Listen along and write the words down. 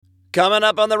Coming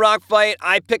up on The Rock Fight,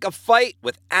 I pick a fight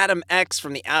with Adam X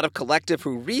from the Out of Collective,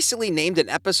 who recently named an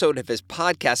episode of his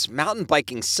podcast Mountain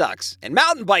Biking Sucks. And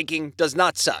mountain biking does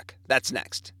not suck. That's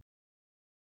next.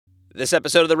 This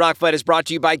episode of The Rock Fight is brought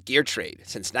to you by GearTrade.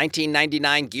 Since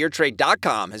 1999,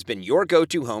 GearTrade.com has been your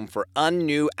go-to home for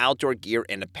unnew outdoor gear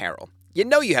and apparel. You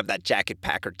know you have that jacket,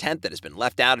 pack, or tent that has been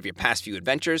left out of your past few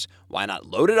adventures. Why not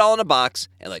load it all in a box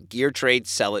and let GearTrade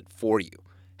sell it for you?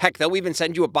 Heck, they'll even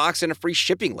send you a box and a free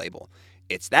shipping label.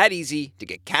 It's that easy to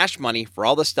get cash money for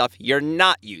all the stuff you're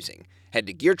not using. Head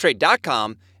to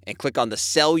GearTrade.com and click on the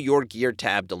Sell Your Gear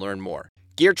tab to learn more.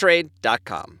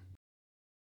 GearTrade.com.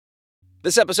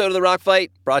 This episode of The Rock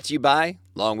Fight brought to you by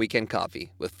Long Weekend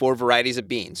Coffee, with 4 varieties of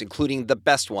beans, including the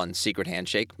best one, Secret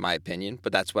Handshake, my opinion,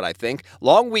 but that's what I think.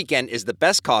 Long Weekend is the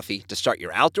best coffee to start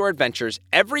your outdoor adventures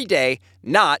every day,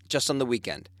 not just on the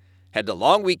weekend. Head to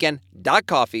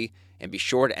longweekend.coffee and be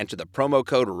sure to enter the promo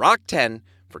code ROCK10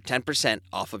 for 10%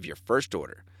 off of your first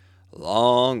order.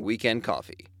 Long Weekend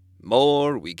Coffee.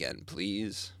 More weekend,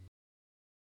 please.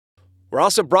 We're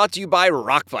also brought to you by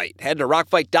Rockfight. Head to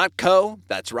rockfight.co,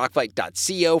 that's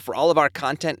rockfight.co, for all of our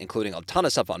content, including a ton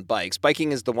of stuff on bikes.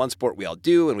 Biking is the one sport we all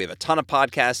do, and we have a ton of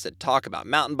podcasts that talk about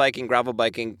mountain biking, gravel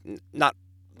biking, not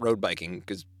road biking,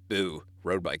 because boo,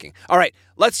 road biking. All right,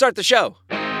 let's start the show.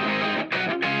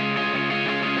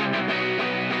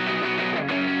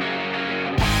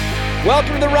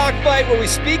 Welcome to The Rock Fight, where we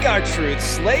speak our truth,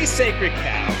 slay sacred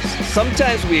cows.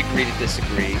 Sometimes we agree to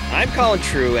disagree. I'm Colin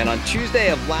True, and on Tuesday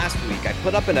of last week, I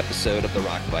put up an episode of The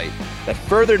Rock Fight that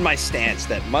furthered my stance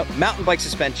that mountain bike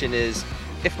suspension is,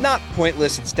 if not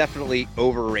pointless, it's definitely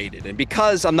overrated. And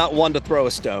because I'm not one to throw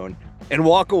a stone and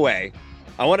walk away,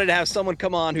 I wanted to have someone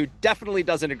come on who definitely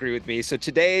doesn't agree with me. So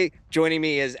today, joining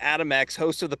me is Adam X,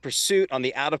 host of The Pursuit on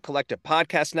the Out of Collective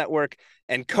Podcast Network,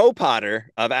 and co-podder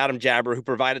of Adam Jabber, who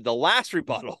provided the last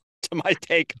rebuttal to my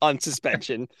take on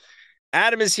suspension.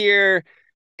 Adam is here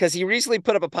because he recently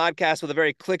put up a podcast with a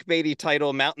very clickbaity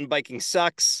title, Mountain Biking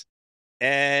Sucks.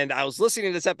 And I was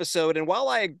listening to this episode, and while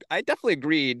I definitely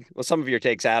agreed with some of your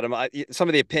takes, Adam, some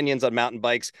of the opinions on mountain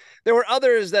bikes, there were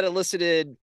others that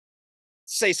elicited,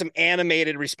 say, some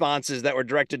animated responses that were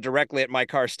directed directly at my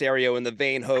car stereo in the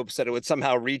vain hopes that it would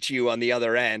somehow reach you on the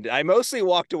other end. I mostly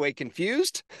walked away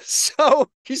confused. So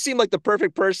he seemed like the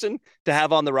perfect person to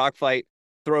have on The Rock Fight,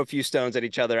 throw a few stones at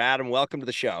each other. Adam, welcome to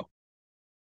the show.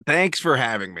 Thanks for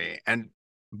having me. And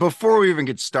before we even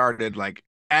get started, like,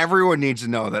 everyone needs to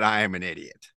know that I am an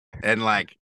idiot. And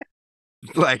like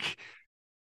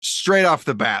straight off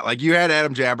the bat, like, you had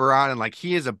Adam Jabber on, and like,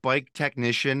 he is a bike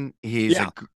technician. He's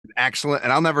excellent,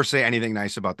 and I'll never say anything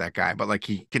nice about that guy, but like,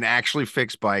 he can actually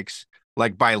fix bikes,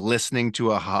 like, by listening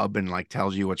to a hub and like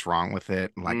tells you what's wrong with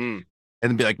it, and like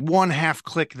and be like, 1/2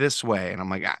 click this way, and I'm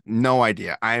like, no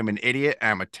idea. I am an idiot.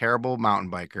 I'm a terrible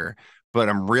mountain biker, but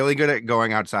I'm really good at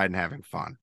going outside and having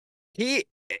fun. It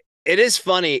is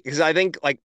funny because I think,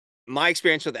 like, my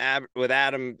experience with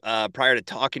Adam prior to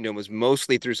talking to him was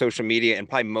mostly through social media and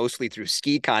probably mostly through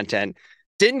ski content.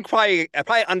 I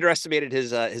probably underestimated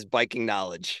his biking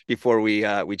knowledge before we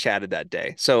chatted that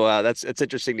day. So it's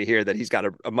interesting to hear that he's got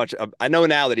I know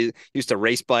now that he used to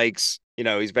race bikes. You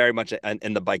know, he's very much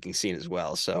in the biking scene as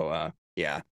well. So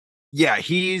yeah,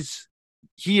 he's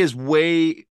a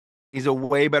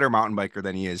way better mountain biker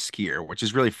than he is skier, which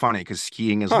is really funny because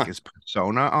skiing is like his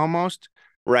persona almost.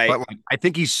 Right. But like, I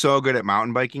think he's so good at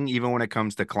mountain biking, even when it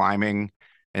comes to climbing,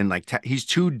 and like he's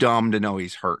too dumb to know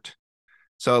he's hurt.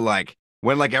 So like,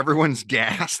 when like everyone's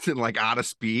gassed and like out of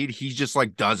speed, he just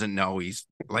like doesn't know he's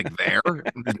like there.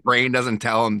 His brain doesn't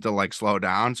tell him to like slow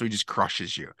down, so he just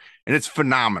crushes you. And it's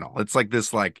phenomenal. It's like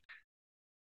this, like,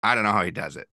 I don't know how he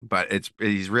does it, but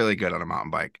he's really good on a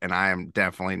mountain bike, and I am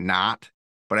definitely not,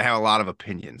 but I have a lot of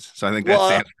opinions. So I think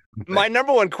that's my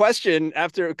number one question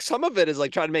after some of it is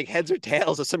like trying to make heads or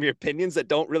tails of some of your opinions that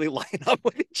don't really line up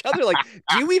with each other. Like,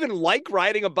 do you even like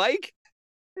riding a bike?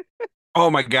 Oh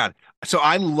my God. So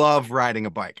I love riding a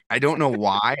bike. I don't know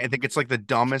why. I think it's like the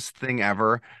dumbest thing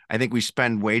ever. I think we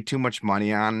spend way too much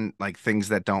money on like things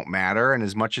that don't matter. And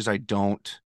as much as I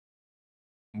don't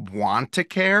want to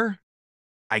care,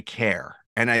 I care.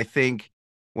 And I think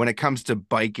when it comes to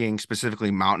biking, specifically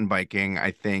mountain biking,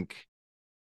 I think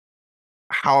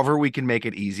however we can make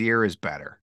it easier is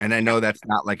better. And I know that's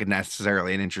not like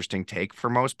necessarily an interesting take for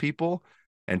most people.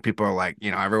 And people are like,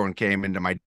 everyone came into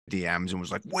my DMs and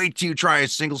was like, wait till you try a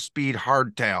single speed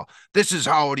hardtail. This is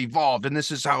how it evolved and this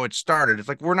is how it started. It's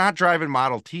like, we're not driving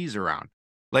Model Ts around.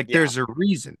 Like, there's a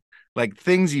reason. Like,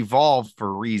 things evolve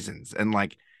for reasons. And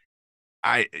like,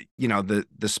 the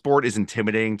sport is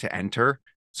intimidating to enter.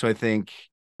 So I think,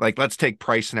 like, let's take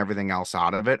price and everything else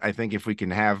out of it. I think if we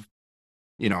can have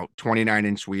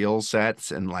 29-inch wheel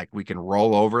sets, and like we can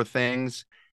roll over things,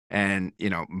 and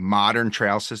modern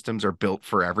trail systems are built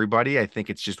for everybody. I think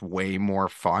it's just way more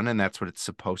fun, and that's what it's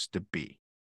supposed to be.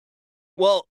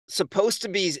 Well, supposed to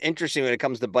be is interesting when it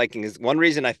comes to biking is one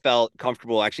reason I felt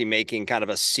comfortable actually making kind of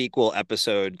a sequel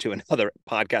episode to another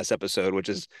podcast episode, which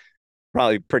is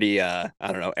probably pretty I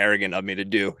don't know, arrogant of me to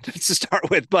do to start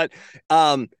with. But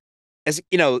as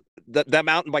you know, that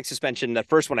mountain bike suspension, that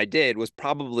first one I did it's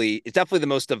definitely the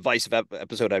most divisive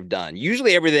episode I've done.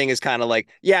 Usually everything is kind of like,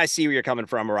 yeah, I see where you're coming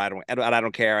from, or I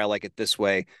don't care. I like it this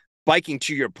way. Biking,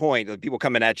 to your point, like people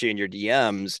coming at you in your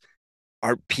DMs,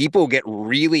 are people get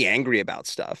really angry about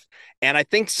stuff. And I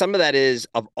think some of that is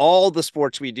of all the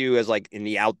sports we do as like in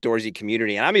the outdoorsy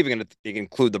community. And I'm even going to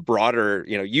include the broader,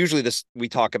 usually this we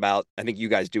talk about, I think you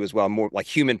guys do as well, more like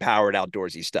human powered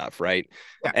outdoorsy stuff. Right.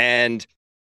 Yeah. And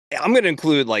I'm going to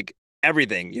include like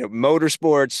everything,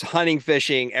 motorsports, hunting,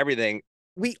 fishing, everything.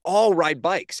 We all ride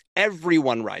bikes.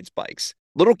 Everyone rides bikes.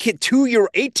 Little kid, 2 year,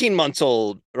 18 months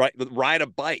old, right, ride a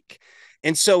bike.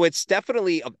 And so it's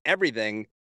definitely of everything.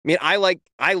 I mean, I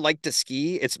like to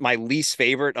ski. It's my least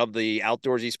favorite of the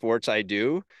outdoorsy sports I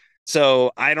do.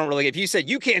 So I don't really, if you said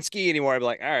you can't ski anymore, I'd be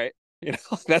like, all right,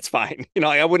 that's fine.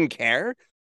 I wouldn't care.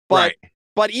 But Right.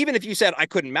 but even if you said I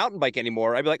couldn't mountain bike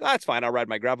anymore, I'd be like, oh, that's fine. I'll ride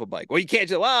my gravel bike. Well, you can't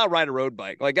just, well, I'll ride a road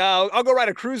bike. Like, I'll go ride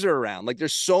a cruiser around. Like,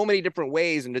 there's so many different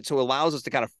ways. And it so allows us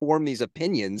to kind of form these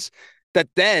opinions that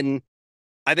then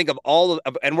I think of all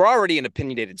of, and we're already an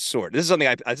opinionated sort. This is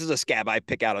something this is a scab I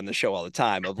pick out on the show all the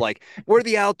time of like, we're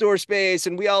the outdoor space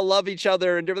and we all love each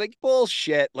other and they're like,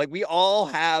 bullshit. Like we all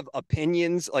have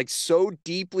opinions like so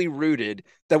deeply rooted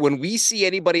that when we see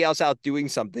anybody else out doing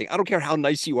something, I don't care how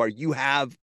nice you are, you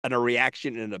have a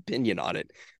reaction and an opinion on it.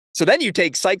 So then you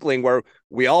take cycling where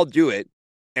we all do it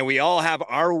and we all have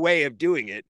our way of doing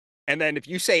it. And then if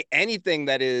you say anything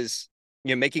that is,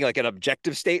 making like an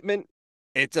objective statement,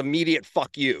 it's immediate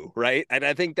fuck you, right? And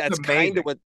I think that's kind of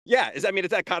what, yeah. Is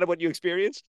that kind of what you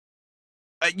experienced?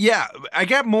 Yeah, I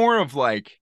got more of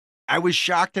like, I was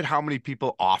shocked at how many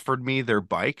people offered me their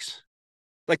bikes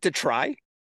Like to try?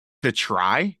 to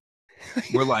try.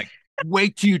 We're like,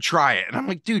 wait till you try it. And I'm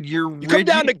like, dude, you're You come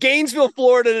down to Gainesville,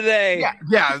 Florida today.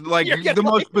 Yeah, like the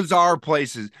most like... bizarre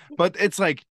places. But it's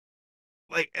like,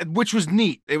 which was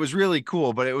neat. It was really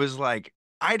cool, but it was like,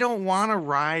 I don't want to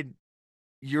ride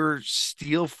your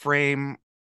steel frame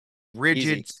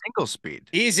rigid Easy. single speed.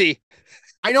 Easy.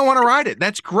 I don't want to ride it.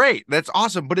 That's great. That's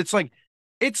awesome. But it's like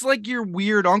your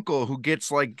weird uncle who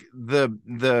gets like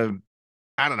the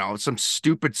I don't know, some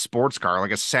stupid sports car,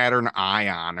 like a Saturn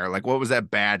Ion, or like what was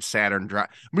that bad Saturn drive?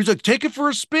 He's like, take it for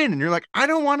a spin. And you're like, I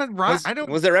don't want to ride.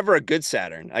 Was there ever a good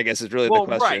Saturn? I guess is really the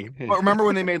question. Right. But remember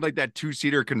when they made like that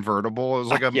 2-seater convertible? It was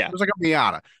like yeah. it was like a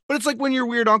Miata. But it's like when your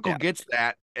weird uncle gets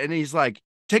that and he's like,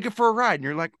 take it for a ride. And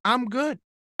you're like, I'm good.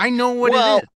 I know what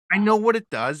it is. I know what it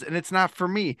does, and it's not for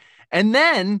me. And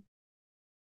then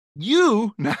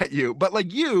not you, but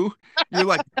like you're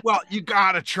like, well, you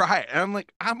gotta try it. And I'm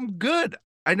like, I'm good.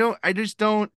 I just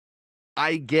don't,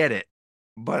 I get it,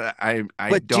 but I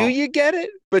but don't. Do you get it?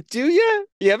 But do you?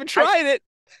 You haven't tried it.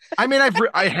 I mean,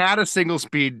 I had a single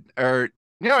speed, or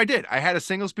no, I did. I had a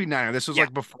single speed Niner. This was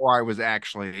like before I was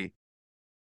actually,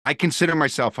 I consider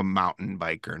myself a mountain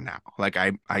biker now. Like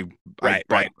I bike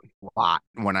a lot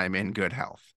when I'm in good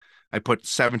health. I put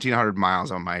 1,700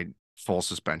 miles on my full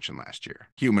suspension last year,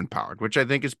 human powered, which I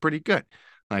think is pretty good.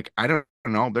 Like, I don't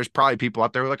know. There's probably people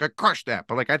out there who are like, I crushed that.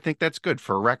 But like, I think that's good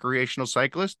for a recreational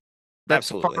cyclist.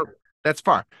 Absolutely. That's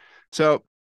far. So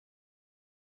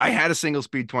I had a single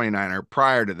speed 29er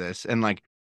prior to this. And like,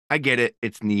 I get it.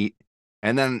 It's neat.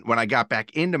 And then when I got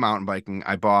back into mountain biking,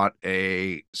 I bought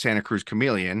a Santa Cruz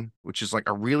Chameleon, which is like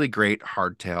a really great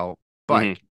hardtail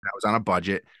bike that was on a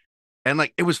budget. And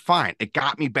like, it was fine. It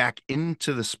got me back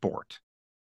into the sport.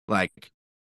 Like,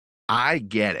 I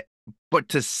get it. But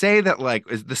to say that, like,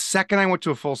 the second I went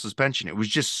to a full suspension, it was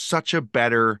just such a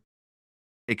better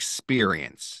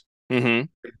experience with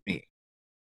me.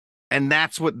 And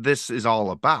that's what this is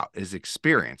all about, is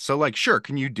experience. So, like, sure,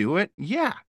 can you do it?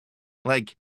 Yeah.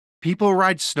 Like, people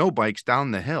ride snow bikes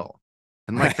down the hill.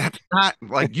 And, like, that's not,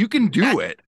 like, you can do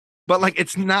it. But, like,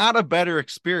 it's not a better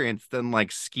experience than,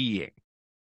 like, skiing.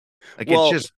 Like,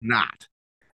 it's just not.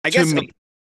 I guess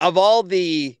of all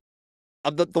the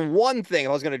one thing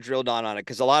I was going to drill down on it,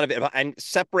 because a lot of it, and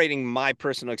separating my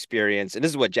personal experience, and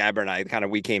this is what Jabber and I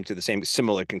we came to the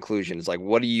similar conclusion. It's like,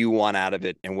 what do you want out of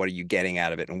it, and what are you getting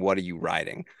out of it, and what are you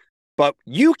riding? But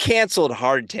you canceled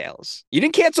hardtails. You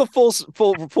didn't cancel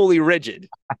fully rigid.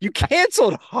 You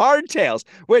canceled hardtails,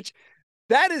 which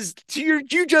that is,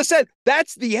 you just said,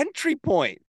 that's the entry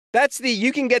point.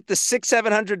 You can get the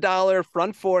 $600-700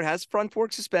 front fork, has front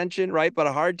fork suspension, right? But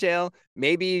a hardtail,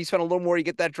 maybe you spend a little more, you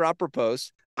get that dropper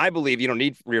post. I believe you don't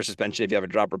need rear suspension if you have a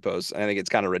dropper post. I think it's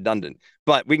kind of redundant,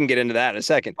 but we can get into that in a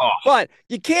second. Oh. But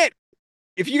you can't,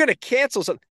 if you're going to cancel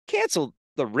something, cancel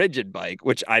the rigid bike,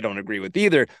 which I don't agree with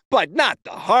either, but not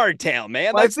the hardtail,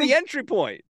 man. Well, That's the entry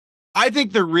point. I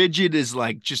think the rigid is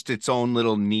like just its own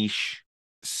little niche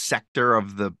sector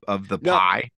of the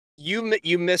pie.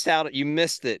 You missed out. You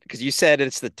missed it because you said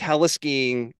it's the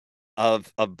teleskiing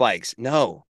of bikes.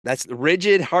 No, that's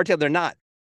rigid hardtail. They're not.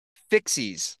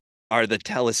 Fixies are the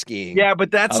teleskiing. Yeah,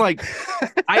 but that's like,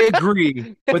 I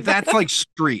agree, but that's like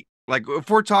street. Like if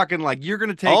we're talking like you're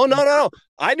gonna take. Oh no!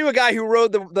 I knew a guy who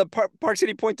rode the Park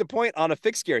City point to point on a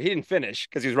fixed gear. He didn't finish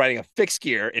because he was riding a fixed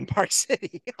gear in Park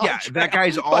City. Yeah, that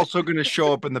guy's also gonna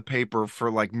show up in the paper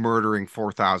for like murdering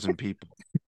 4,000 people.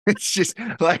 It's just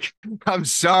like, I'm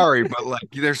sorry, but like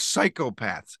they're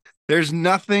psychopaths. There's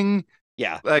nothing.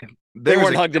 Yeah, like they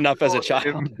weren't hugged enough as a child.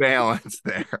 Imbalance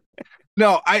there.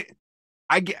 No, I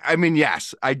mean,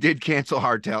 yes, I did cancel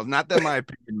hardtails. Not that my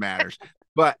opinion matters,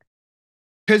 but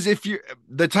because if you're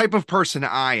the type of person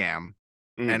I am,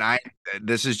 and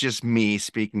this is just me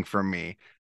speaking from me,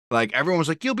 like everyone was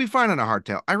like, you'll be fine on a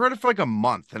hardtail. I rode it for like a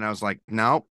month and I was like,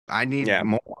 no, I need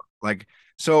more. Like,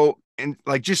 so, and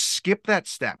like, just skip that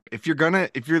step. If you're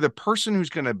the person who's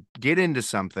going to get into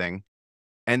something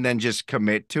and then just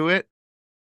commit to it,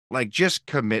 like just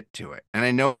commit to it. And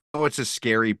I know it's a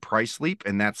scary price leap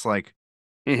and that's like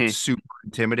super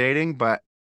intimidating, but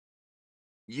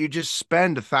you just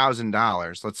spend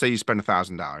 $1,000. Let's say you spend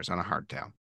 $1,000 on a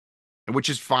hardtail, which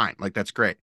is fine. Like that's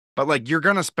great. But like you're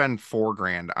gonna spend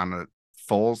 $4,000 on a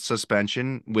full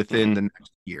suspension within the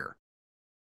next year.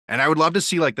 And I would love to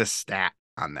see like the stat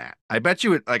on that. I bet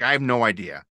you like I have no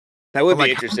idea. That would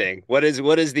be interesting. What is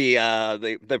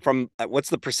the from what's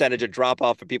the percentage of drop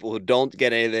off for people who don't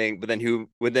get anything, but then who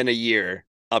within a year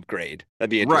upgrade? That'd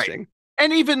be interesting. Right.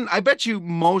 And even I bet you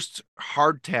most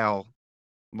hardtail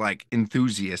like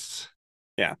enthusiasts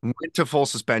went to full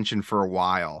suspension for a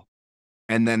while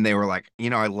and then they were like,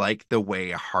 I like the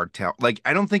way a hardtail, like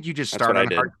I don't think you just start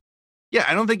on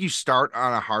I don't think you start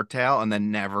on a hardtail and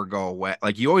then never go away.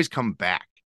 Like you always come back,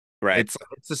 right? It's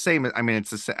the same. I mean,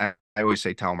 I always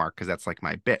say telemark because that's like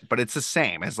my bit, but it's the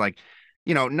same as like,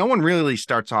 no one really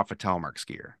starts off a telemark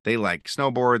skier. They like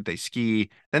snowboard, they ski,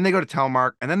 then they go to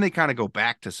telemark, and then they kind of go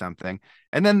back to something,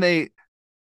 and then they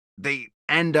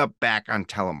end up back on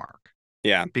telemark.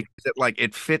 Yeah, because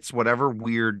it fits whatever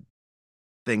weird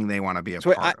thing they want to be a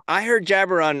part of. I heard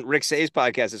Jabber on Rick Say's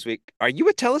podcast this week. Are you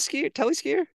a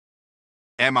teleskier?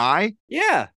 Am I?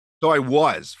 Yeah. So I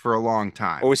was for a long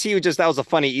time. Or was he that was a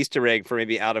funny Easter egg for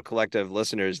maybe Out of Collective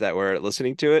listeners that were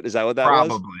listening to it? Is that what that was?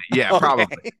 Probably. Yeah,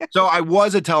 probably. So I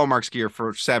was a telemark skier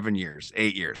for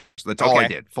 8 years. So that's all I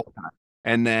did full time.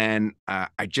 And then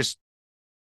I just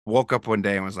woke up one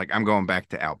day and was like, I'm going back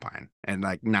to Alpine. And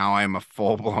like now I'm a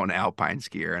full blown Alpine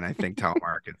skier. And I think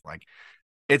telemark is like,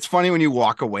 it's funny when you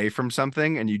walk away from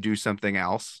something and you do something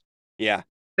else. Yeah.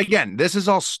 Again, this is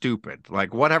all stupid.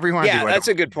 Like whatever you want to do. Yeah, that's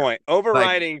a good point.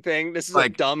 Overriding thing. This is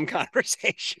like a dumb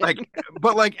conversation.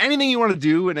 But like anything you want to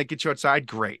do and it gets you outside,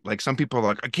 great. Like some people are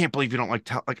like, I can't believe you don't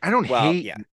like I don't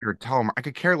hate your telemark. I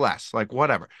could care less. Like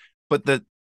whatever. But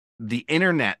the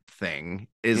internet thing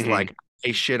is like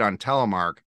a shit on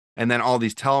telemark, and then all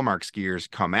these telemark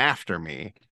skiers come after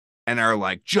me and are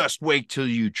like, just wait till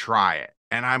you try it.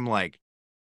 And I'm like,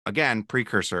 again,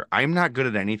 precursor. I'm not good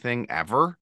at anything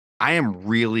ever. I am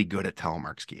really good at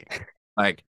telemark skiing.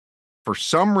 Like for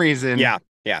some reason, yeah.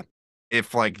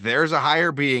 If like there's a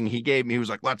higher being, he was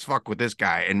like, let's fuck with this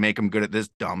guy and make him good at this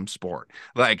dumb sport.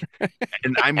 Like,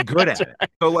 and I'm good at it.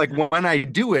 So like when I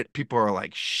do it, people are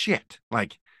like, shit,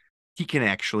 like he can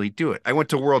actually do it. I went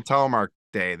to World Telemark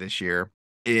Day this year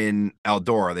in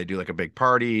Eldora. They do like a big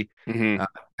party.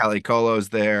 Kelly Colo's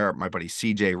there. My buddy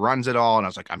CJ runs it all. And I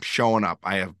was like, I'm showing up.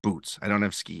 I have boots. I don't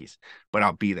have skis, but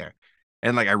I'll be there.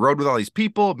 And like I rode with all these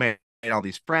people, made all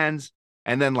these friends.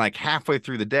 And then like halfway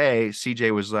through the day,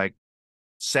 CJ was like,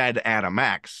 said Adam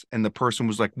X. And the person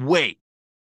was like, wait,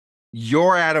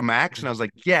 you're Adam X? And I was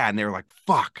like, yeah. And they were like,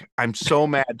 fuck, I'm so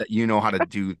mad that you know how to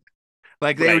do.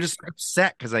 Like they were just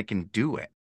upset because I can do it.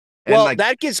 And well,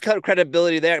 that gives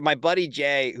credibility there. My buddy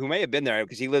Jay, who may have been there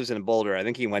because he lives in Boulder, I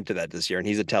think he went to that this year, and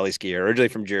he's a teleskier, originally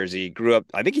from Jersey. Grew up,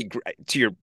 I think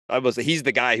he's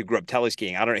the guy who grew up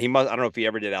teleskiing. I don't know if he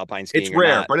ever did alpine skiing. It's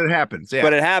rare, but it happens. Yeah,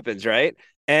 but it happens, right?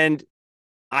 And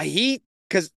he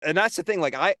and that's the thing.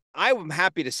 Like I'm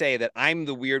happy to say that I'm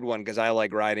the weird one because I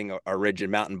like riding a rigid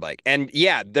mountain bike. And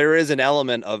yeah, there is an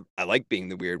element of I like being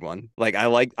the weird one. Like I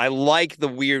like the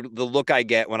look I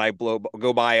get when I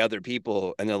go by other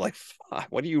people and they're like, "Fuck,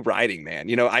 what are you riding, man?"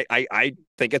 I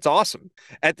think it's awesome.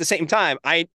 At the same time,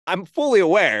 I'm fully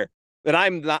aware that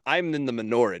I'm in the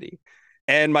minority.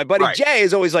 And my buddy Right. Jay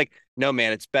is always like, "No,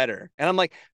 man, it's better." And I'm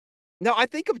like, no, I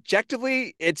think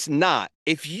objectively it's not.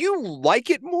 If you like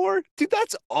it more, dude,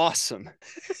 that's awesome.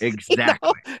 you know?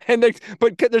 Exactly. And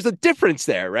there's a difference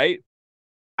there, right?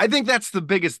 I think that's the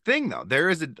biggest thing, though. There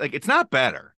is it's not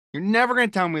better. You're never going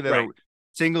to tell me that Right. a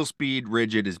single speed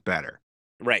rigid is better.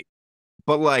 Right.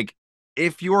 But like,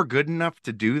 if you're good enough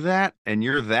to do that and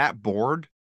you're that bored,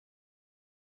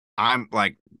 I'm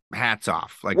like, hats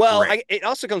off. Like, Well, great. it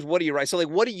also comes, what do you ride? So, like,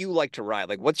 what do you like to ride?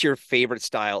 Like, what's your favorite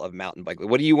style of mountain bike? Like,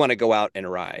 what do you want to go out and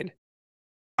ride?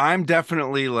 I'm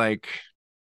definitely like,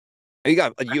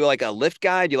 You like a lift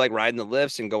guy? Do you like riding the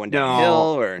lifts and going no,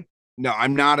 downhill or no,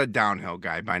 I'm not a downhill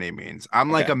guy by any means.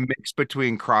 I'm like okay. a mix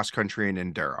between cross country and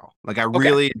enduro. Like, I Okay.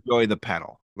 really enjoy the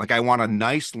pedal. Like, I want a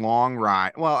nice long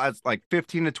ride. Well, it's like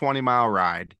 15 to 20-mile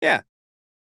ride Yeah.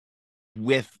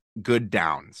 with good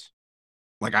downs.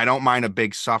 Like, I don't mind a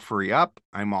big suffery up.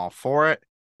 I'm all for it.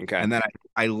 Okay. And then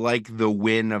I like the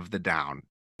win of the down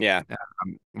Yeah.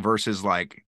 versus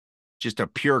like just a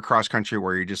pure cross country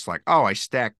where you're just like, oh, I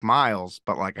stacked miles,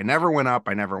 but like I never went up,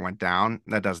 I never went down.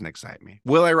 That doesn't excite me.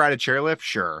 Will I ride a chairlift?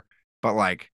 Sure. But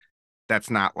like, that's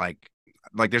not like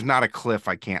there's not a cliff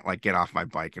I can't like get off my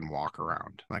bike and walk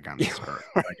around like on this earth.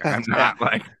 Like, I'm not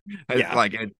like, Yeah.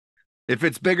 like if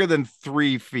it's bigger than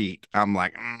 3 feet, I'm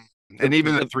like, and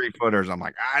even the 3-footers, I'm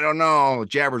like, I don't know.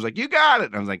 Jabber's like, you got it.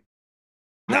 And I was like,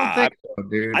 I don't Nah, think so,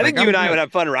 dude. I Like, think you I'm and I would good.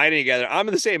 have fun riding together. I'm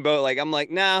in the same boat. Like I'm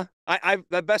like, nah.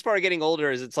 The best part of getting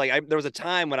older is it's like there was a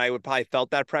time when I would probably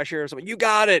felt that pressure. So you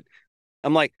got it.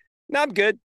 I'm like, no, I'm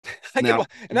good. I can, No,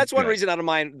 and that's one good. reason I don't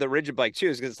mind the rigid bike too,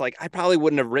 is because it's like I probably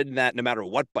wouldn't have ridden that no matter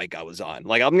what bike I was on.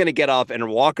 Like I'm gonna get off and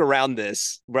walk around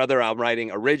this, whether I'm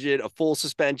riding a rigid, a full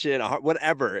suspension,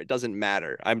 whatever. It doesn't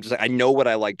matter. I'm just like I know what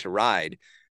I like to ride.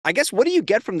 I guess what do you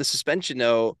get from the suspension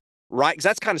though? Right, because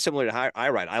that's kind of similar to how I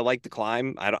ride. I like to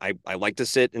climb. I like to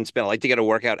sit and spin. I like to get a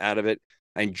workout out of it.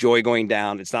 I enjoy going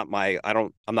down. It's not my.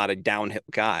 I'm not a downhill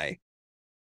guy,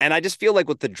 and I just feel like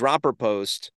with the dropper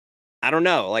post. I don't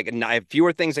know. Like I have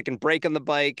fewer things I can break on the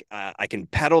bike. I can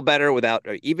pedal better without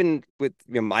even with.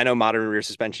 I know modern rear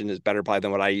suspension is better probably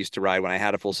than what I used to ride when I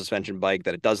had a full suspension bike.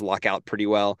 That it does lock out pretty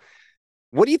well.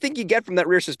 What do you think you get from that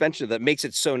rear suspension that makes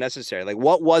it so necessary? Like,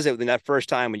 what was it in that first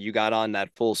time when you got on that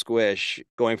full squish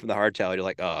going from the hardtail? You're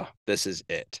like, oh, this is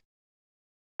it.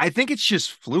 I think it's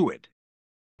just fluid.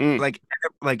 Mm,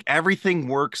 Like everything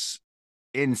works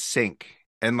in sync.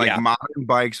 And like yeah. modern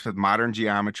bikes with modern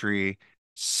geometry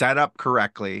set up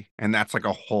correctly. And that's like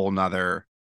a whole nother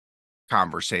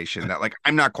conversation that like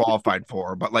I'm not qualified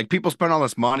for. But like people spend all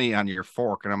this money on your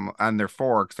fork and I'm on their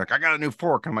forks. Like, I got a new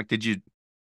fork. I'm like, did you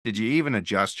even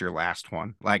adjust your last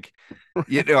one? Like,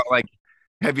 like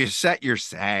have you set your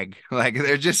sag? Like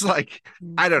they're just like,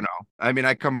 I don't know. I mean,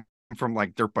 I come from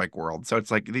like dirt bike world. So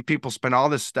it's like the people spend all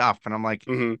this stuff and I'm like,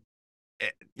 Hmm.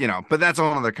 but that's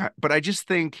all another kind. But I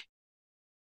think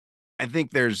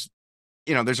there's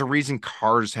a reason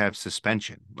cars have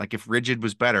suspension. Like if rigid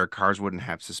was better, cars wouldn't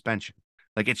have suspension.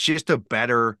 Like it's just a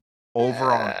better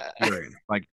overall Uh, experience.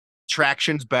 Like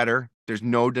traction's better. There's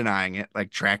no denying it.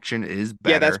 Like traction is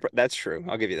yeah, better. that's true.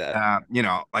 I'll give you that.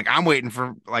 Like I'm waiting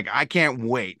for like I can't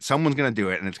wait. Someone's gonna do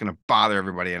it and it's gonna bother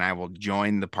everybody and I will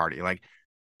join the party. Like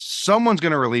someone's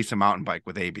gonna release a mountain bike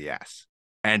with ABS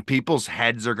and people's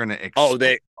heads are gonna Oh,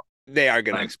 explode. they are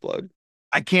gonna Like explode.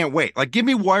 I can't wait. Like give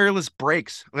me wireless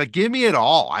brakes. Like give me it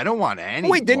all. I don't want any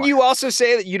Wait, didn't wire. you also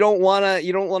say that you don't wanna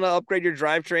upgrade your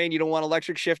drivetrain? You don't want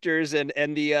electric shifters and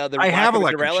the I lack have of a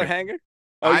electric derailleur shift. hanger?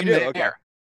 Oh, you I'm do? Okay. there.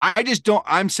 I just don't.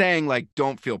 I'm saying like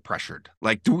don't feel pressured.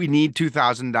 Like do we need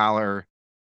 $2,000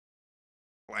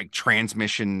 like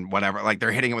transmission, whatever? Like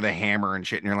they're hitting it with a hammer and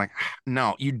shit, and you're like,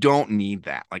 no, you don't need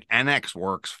that. Like NX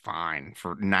works fine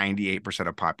for 98%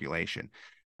 of population.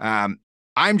 Um,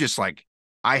 I'm just like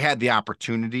I had the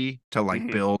opportunity to like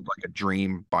Hmm. build like a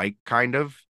dream bike kind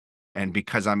of, and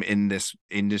because I'm in this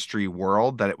industry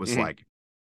world, that it was Hmm. like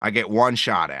I get one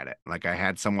shot at it. Like I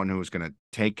had someone who was gonna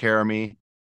take care of me.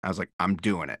 I was like, I'm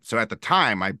doing it. So at the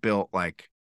time, I built like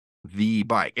the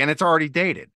bike, and it's already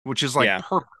dated, which is like Yeah.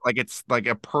 perfect. Like it's like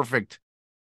a perfect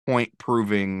point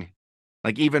proving.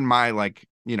 Like even my like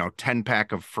 10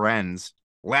 pack of friends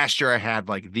last year, I had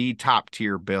like the top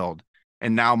tier build,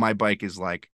 and now my bike is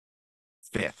like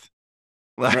fifth.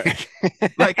 Right.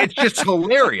 Like it's just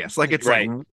hilarious. Like it's like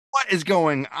Right. what is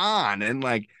going on? And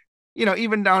like,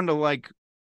 even down to like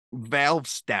valve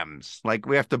stems. Like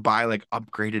we have to buy like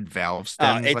upgraded valve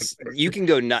stems. Like It's you can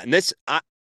go nut. And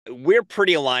we're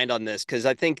pretty aligned on this because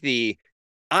I think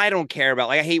I don't care about,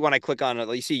 like, I hate when I click on it.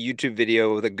 Like, you see a YouTube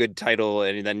video with a good title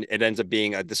and then it ends up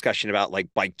being a discussion about like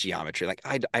bike geometry. Like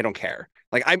I don't care.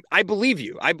 Like I believe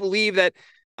you. I believe that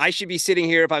I should be sitting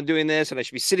here if I'm doing this and I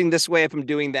should be sitting this way if I'm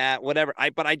doing that, whatever.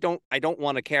 But I don't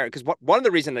want to care because one of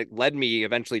the reasons that led me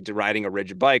eventually to riding a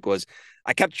rigid bike was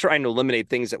I kept trying to eliminate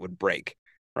things that would break.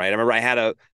 Right. I remember I had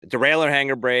a derailleur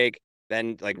hanger break,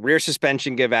 then like rear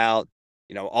suspension give out,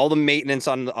 all the maintenance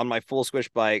on my full squish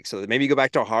bike. So that maybe you go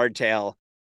back to a hardtail.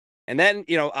 And then,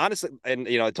 honestly, and,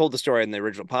 I told the story in the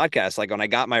original podcast, like when I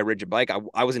got my rigid bike,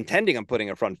 I was intending on putting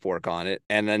a front fork on it.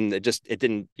 And then it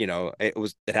didn't,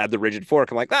 it had the rigid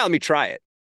fork. I'm like, let me try it.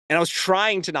 And I was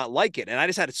trying to not like it. And I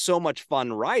just had so much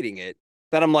fun riding it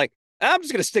that I'm like, I'm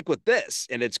just going to stick with this.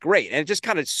 And it's great. And it just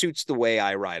kind of suits the way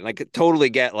I ride. And I could totally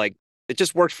get like, it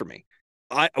just works for me.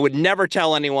 I would never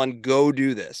tell anyone, go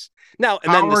do this. Now,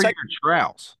 and how then are your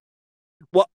trails?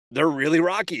 well, they're really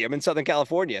rocky. I'm in Southern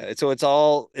California. So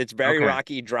it's very Okay.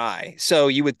 rocky, dry. So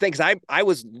you would think, 'cause I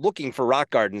was looking for rock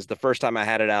gardens the first time I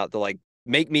had it out to like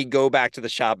make me go back to the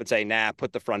shop and say, nah,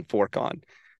 put the front fork on.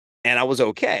 And I was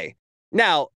okay.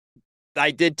 Now,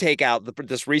 I did take out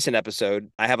this recent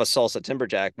episode. I have a Salsa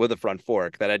Timberjack with a front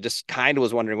fork that I just kind of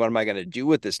was wondering, what am I going to do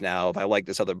with this now if I like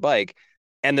this other bike?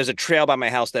 And there's a trail by my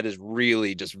house that is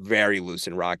really just very loose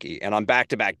and rocky. And on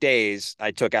back-to-back days, I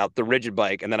took out the rigid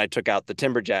bike and then I took out the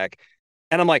Timberjack.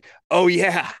 And I'm like, oh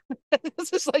yeah,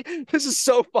 this is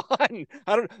so fun.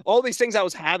 All these things I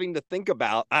was having to think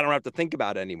about, I don't have to think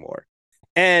about anymore.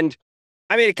 And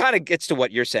I mean, it kind of gets to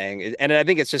what you're saying. And I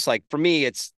think it's just like, for me,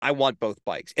 I want both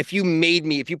bikes. If you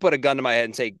put a gun to my head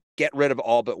and say, get rid of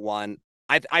all but one,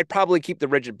 I'd probably keep the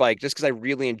rigid bike just because I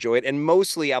really enjoy it. And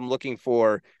mostly I'm looking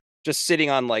for just sitting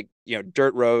on like,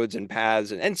 dirt roads and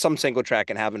paths and some single track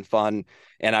and having fun.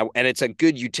 And it's a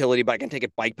good utility bike. I can take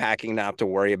it bike packing, not have to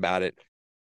worry about it.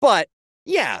 But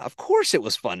yeah, of course it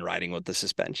was fun riding with the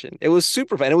suspension. It was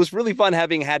super fun. It was really fun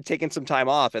having had taken some time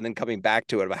off and then coming back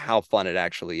to it about how fun it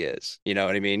actually is. You know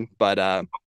what I mean? But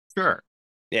Sure.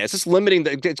 yeah, it's just limiting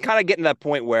it's kind of getting to that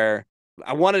point where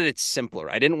I wanted it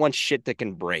simpler. I didn't want shit that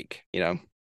can break.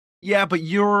 Yeah, but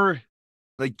you're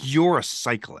a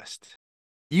cyclist.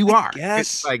 You I are.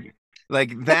 It's guess.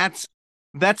 like that's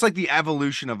like the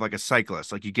evolution of like a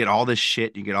cyclist. Like you get all this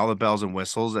shit, you get all the bells and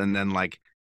whistles, and then like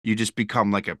you just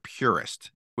become like a purist,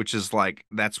 which is like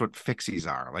that's what fixies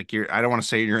are. Like I don't want to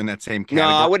say you're in that same No, I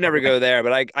category, would never go there,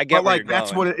 but I but get where you're like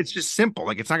that's going. what it's just simple.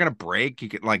 Like it's not gonna break. You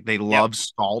can like they Yep. love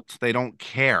salt. They don't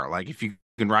care. Like if you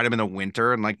can ride them in the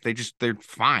winter and like they're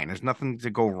fine. There's nothing to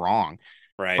go wrong.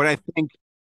 Right. But I think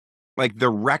like the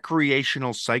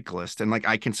recreational cyclist, and like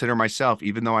I consider myself,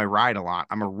 even though I ride a lot,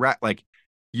 I'm a like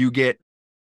you get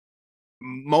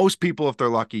most people, if they're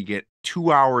lucky, get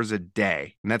 2 hours a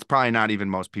day, and that's probably not even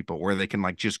most people, where they can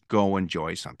like just go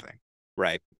enjoy something.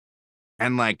 Right.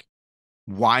 And like,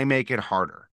 why make it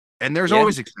harder? And there's Yeah.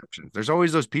 always exceptions. There's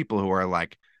always those people who are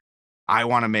like, I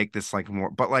want to make this like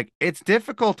more, but like it's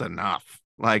difficult enough.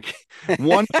 Like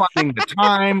one, finding the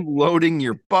time, loading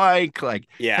your bike, like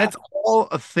Yeah. that's all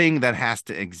a thing that has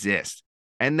to exist.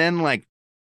 And then like,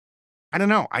 I don't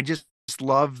know, I just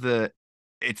love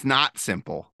it's not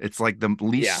simple. It's like the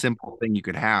least Yeah. simple thing you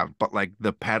could have, but like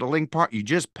the pedaling part, you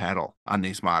just pedal on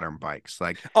these modern bikes.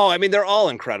 Like, Oh, I mean, they're all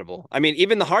incredible. I mean,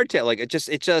 even the hardtail, like it just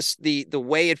the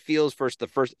way it feels the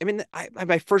first. I mean,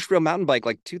 my first real mountain bike,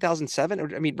 like 2007.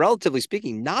 I mean, relatively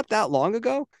speaking, not that long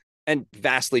ago, and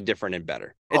vastly different and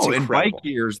better. It's oh, in bike incredible.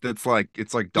 years, that's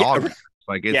it's like Yeah, dog years.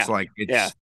 Like yeah, yeah.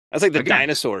 it's That's like the again,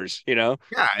 dinosaurs. yeah,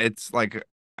 it's like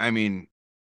I mean,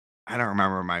 I don't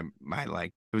remember my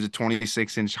like it was a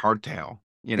 26-inch hardtail,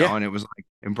 Yeah, and it was like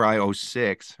in probably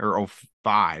 '06 or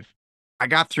 '05. I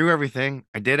got through everything.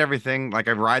 I did everything. Like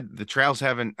I ride the trails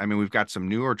haven't, I mean, we've got some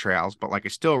newer trails, but like I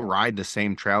still ride the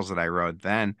same trails that I rode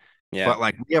then. yeah. But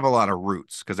like we have a lot of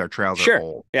roots because our trails are Sure.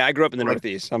 old. Yeah, I grew up in the Like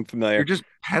Northeast. I'm you're familiar. just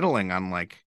pedaling on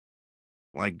like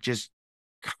just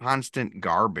constant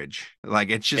garbage. Like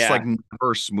it's just like Yeah,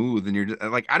 never smooth. And you're just,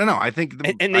 like, I don't know. I think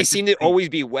and they I just seem to think always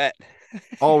be wet.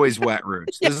 always wet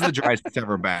routes. Yeah. This is the driest it's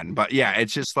ever been. But yeah,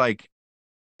 it's just like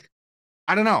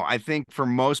I don't know. I think for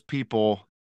most people,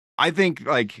 I think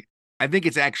like I think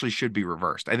it's actually should be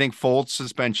reversed. I think fold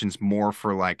suspension's more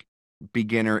for like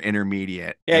beginner,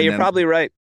 intermediate, Yeah, and you're then probably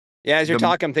right. Yeah, as you're the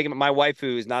talking, I'm thinking about my wife,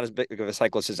 who is not as big of a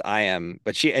cyclist as I am,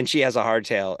 but she has a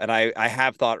hardtail, and I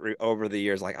have thought over the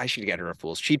years like I should get her a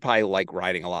full. She'd probably like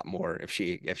riding a lot more if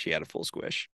she had a full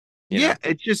squish. You yeah, know?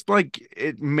 it just like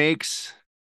it makes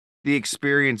the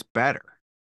experience better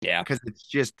Yeah. because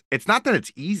it's not that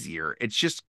it's easier. It's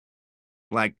just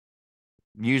like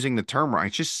using the term right.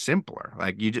 It's just simpler.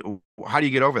 Like how do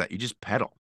you get over that? You just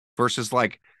pedal versus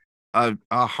like a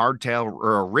hardtail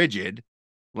or a rigid,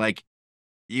 like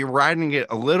you're riding it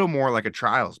a little more like a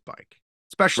trials bike,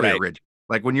 especially a Right. rigid.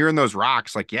 Like when you're in those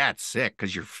rocks, like yeah, it's sick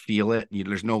because you feel it.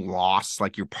 There's no loss.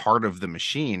 Like you're part of the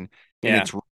machine in Yeah.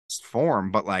 its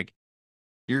form, but like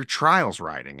you're trials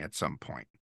riding at some point.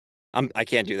 I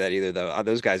can't do that either though.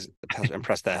 Those guys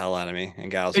impress the hell out of me and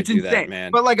gals who It's do that, insane.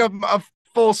 man. But like a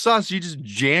full sus, you just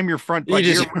jam your front You like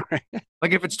just you're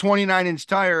like if it's 29-inch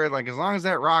tire, like as long as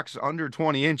that rock's under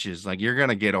 20 inches, like you're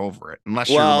gonna get over it unless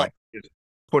you're well, like just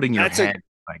putting your that's a head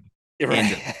like into right.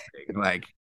 the thing. Like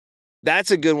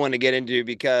That's a good one to get into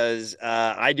because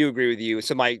I do agree with you.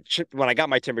 So when I got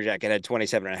my Timberjack, it had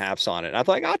 27 and a halfs on it. And I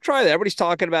thought, like, I'll try that. Everybody's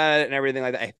talking about it and everything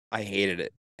like that. I hated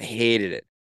it. I hated it.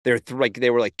 They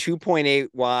were like 2.8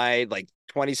 wide, like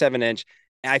 27-inch.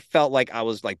 And I felt like I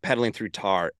was like pedaling through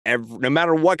tar. No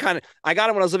matter what kind of, I got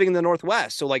it when I was living in the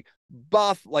Northwest. So like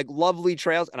buff, like lovely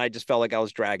trails, and I just felt like I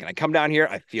was dragging. I come down here,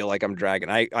 I feel like I'm dragging.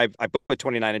 I put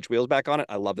 29-inch wheels back on it.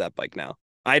 I love that bike now.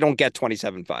 I don't get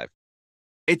 27.5.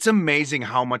 it's amazing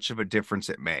how much of a difference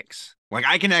it makes. Like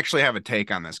I can actually have a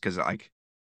take on this because like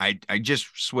I just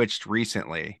switched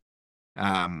recently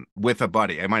with a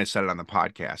buddy. I might have said it on the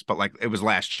podcast, but like it was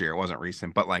last year, it wasn't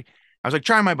recent, but like I was like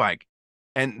trying my bike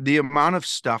and the amount of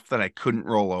stuff that I couldn't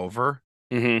roll over,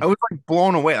 Mm-hmm. I was like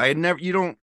blown away. I had never you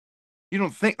don't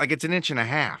think like it's an inch and a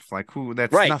half. Like who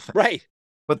that's Right, nothing. right.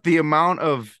 But the amount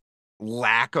of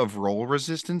lack of roll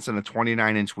resistance in a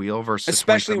 29-inch wheel versus a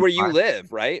Especially where you 27.5,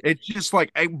 live, right? it's just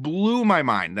like it blew my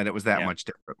mind that it was that Yeah. much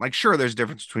different. Like, sure, there's a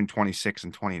difference between 26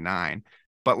 and 29,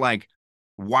 but like,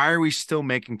 why are we still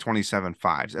making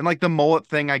 27.5s? And like the mullet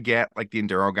thing, I get, like the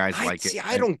enduro guys I like it. see.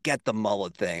 I don't get the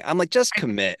mullet thing. I'm like, just I,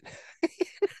 commit.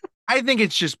 I think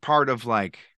it's just part of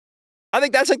like I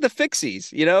think that's like the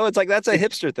fixies, you know? It's like that's a it's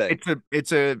hipster thing.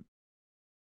 it's a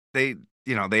they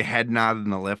they head nod in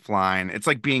the lift line. It's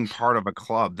like being part of a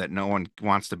club that no one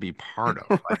wants to be part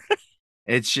of. Like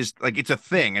it's just like it's a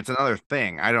thing. It's another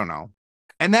thing. I don't know.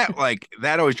 And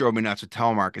that always drove me nuts with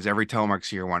telemark because every telemark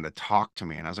seer wanted to talk to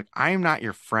me. And I was like, I am not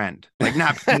your friend. Like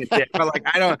not being a dick, but like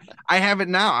I have it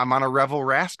now. I'm on a Revel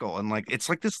Rascal. And like it's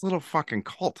like this little fucking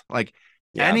cult. Like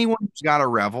Yeah. anyone who's got a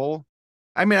Revel,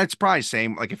 I mean, it's probably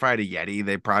same. Like if I had a Yeti,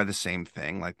 they probably the same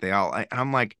thing. Like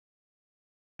I'm like,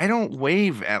 I don't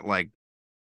wave at like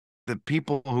the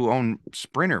people who own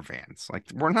Sprinter vans. Like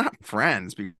we're not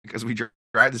friends because we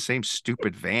drive the same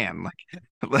stupid van.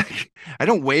 Like I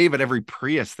don't wave at every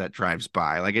Prius that drives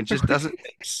by. Like it just doesn't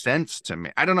make sense to me.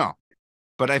 I don't know,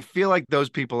 but I feel like those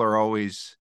people are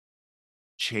always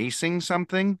chasing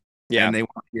something Yeah. and they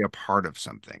want to be a part of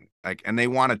something. Like and they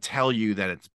want to tell you that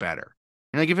it's better.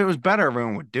 And like if it was better,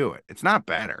 everyone would do it. It's not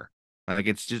better. Like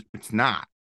it's not.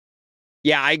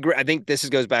 Yeah, I agree. I think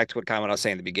goes back to what kind of what I was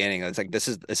saying at the beginning. It's like this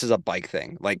is a bike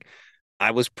thing. Like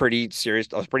I was pretty serious.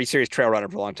 I was a pretty serious trail runner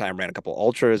for a long time. Ran a couple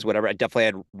ultras, whatever. I definitely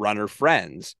had runner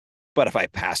friends. But if I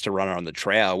passed a runner on the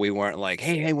trail, we weren't like,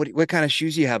 hey, what kind of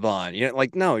shoes you have on? You know,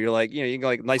 like no, you're like, you go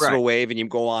like nice Right. little wave and you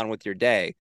go on with your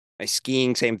day. My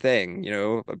skiing, same thing.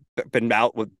 I've been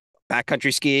out with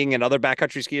backcountry skiing and other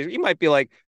backcountry skiers. You might be like,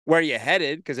 where are you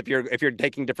headed? Because if you're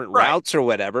taking different Right. routes or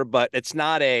whatever, but it's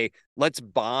not a let's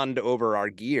bond over our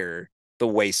gear the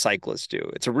way cyclists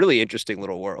do. It's a really interesting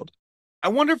little world. I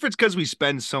wonder if it's because we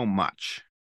spend so much.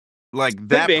 Like Could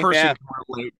that be, person yeah. can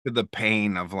relate to the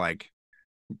pain of like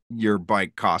your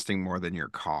bike costing more than your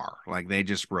car. Like they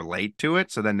just relate to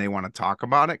it. So then they want to talk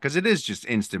about it because it is just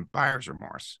instant buyer's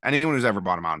remorse. Anyone who's ever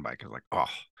bought a mountain bike is like, oh,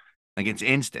 like it's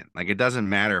instant. Like it doesn't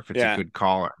matter if it's a Yeah. good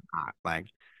call or not. Like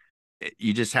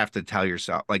you just have to tell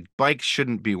yourself, like bikes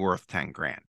shouldn't be worth 10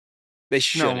 grand. They No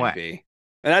shouldn't way. be.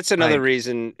 And that's another Like,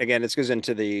 reason, again, this goes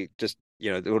into the just,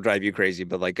 it will drive you crazy,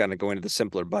 but like kind of going to the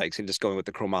simpler bikes and just going with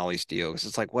the chromoly steel. Cause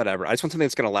it's like, whatever. I just want something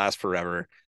that's going to last forever.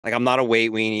 Like I'm not a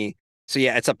weight weenie. So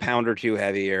yeah, it's a pound or two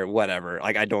heavier, whatever.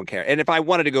 Like I don't care. And if I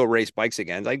wanted to go race bikes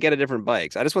again, I'd get a different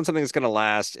bikes. I just want something that's going to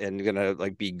last and going to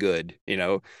like be good.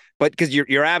 But because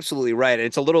you're absolutely right.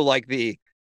 It's a little like the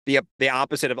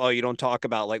opposite of you don't talk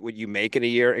about like what you make in a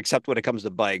year except when it comes to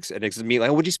bikes and it's me like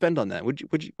what'd you spend on that would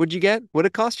you get would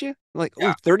it cost you I'm like yeah, how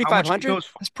much it 3,500 goes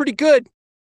for? that's pretty good.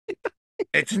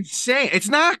 It's insane. It's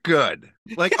not good.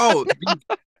 Like, oh,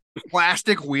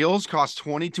 plastic wheels cost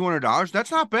 $2,200.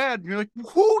 That's not bad. You're like,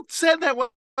 who said that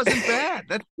wasn't bad?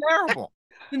 That's terrible.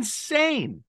 It's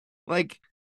insane. Like,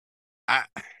 I,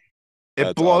 it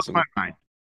That's blows my awesome. mind.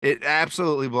 It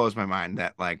absolutely blows my mind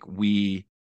that like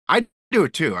I do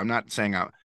it too. I'm not saying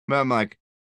but I'm like,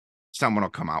 someone will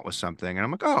come out with something and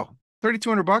I'm like, oh,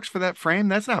 $3,200 for that frame?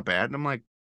 That's not bad. And I'm like,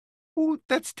 oh,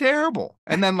 that's terrible.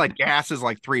 And then like gas is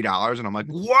like $3. And I'm like,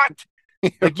 what?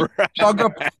 Like you dug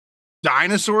up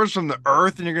dinosaurs from the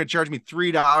earth and you're going to charge me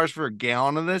 $3 for a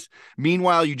gallon of this?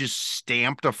 Meanwhile, you just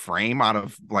stamped a frame out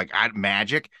of like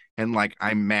magic. And like,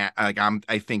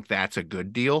 I think that's a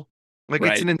good deal. Like it's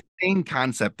Right. an insane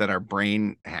concept that our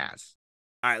brain has.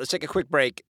 All right, let's take a quick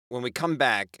break. When we come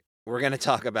back, we're going to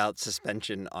talk about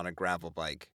suspension on a gravel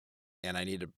bike. And I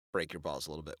need to break your balls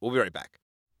a little bit. We'll be right back.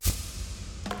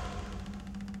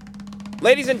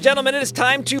 Ladies and gentlemen, it is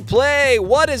time to play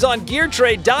What is on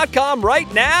GearTrade.com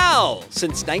right now.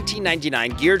 Since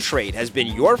 1999, GearTrade has been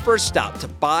your first stop to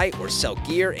buy or sell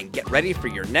gear and get ready for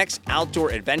your next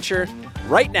outdoor adventure.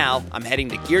 Right now, I'm heading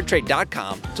to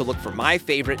GearTrade.com to look for my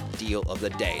favorite deal of the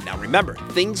day. Now remember,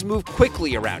 things move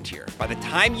quickly around here. By the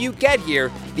time you get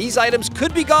here, these items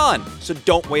could be gone, so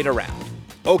don't wait around.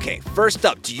 Okay, first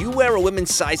up, do you wear a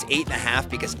women's size 8.5?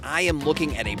 Because I am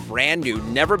looking at a brand new,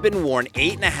 never been worn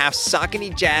 8.5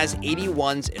 Saucony Jazz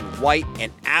 81s in white,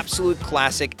 an absolute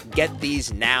classic. Get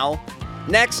these now.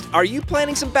 Next, are you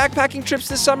planning some backpacking trips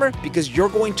this summer? Because you're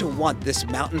going to want this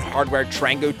Mountain Hardwear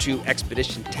Trango 2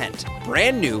 Expedition tent.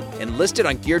 Brand new and listed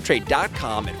on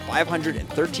GearTrade.com at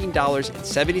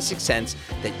 $513.76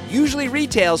 that usually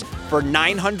retails for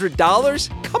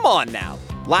 $900? Come on now.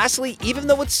 Lastly, even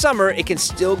though it's summer, it can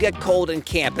still get cold in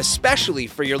camp, especially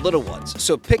for your little ones.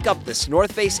 So pick up this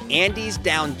North Face Andes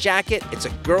down jacket. It's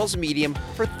a girl's medium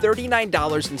for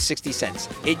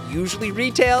 $39.60. It usually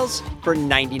retails for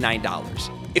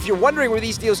 $99. If you're wondering where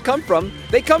these deals come from,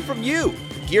 they come from you.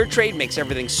 Gear Trade makes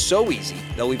everything so easy.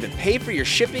 They'll even pay for your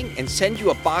shipping and send you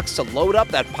a box to load up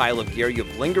that pile of gear you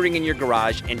have lingering in your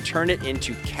garage and turn it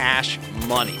into cash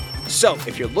money. So,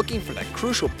 if you're looking for that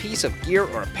crucial piece of gear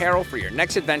or apparel for your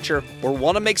next adventure, or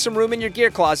want to make some room in your gear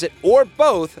closet, or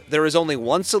both, there is only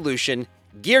one solution,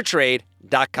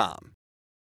 GearTrade.com.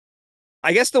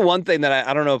 I guess the one thing that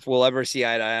I don't know if we'll ever see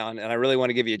eye to eye on, and I really want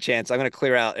to give you a chance, I'm going to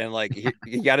clear out and like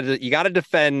you gotta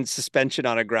defend suspension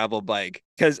on a gravel bike,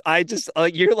 because I just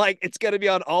you're like it's going to be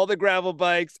on all the gravel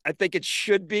bikes. I think it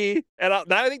should be, and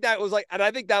I think that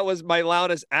was my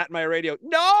loudest at my radio.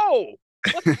 No.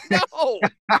 No,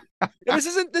 this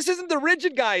isn't the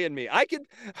rigid guy in me. I'm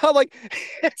like,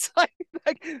 it's like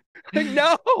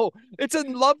no, it's a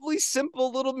lovely,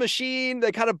 simple little machine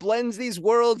that kind of blends these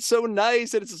worlds so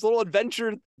nice, and it's this little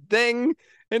adventure thing.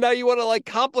 And now you want to like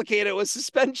complicate it with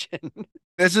suspension.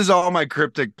 This is all my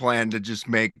cryptic plan to just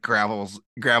make gravel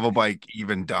bike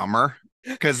even dumber,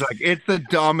 because like it's the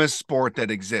dumbest sport that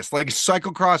exists. Like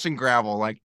cyclocross and gravel,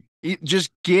 like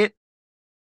just get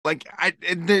like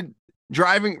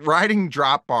riding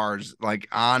drop bars like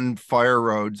on fire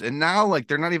roads, and now like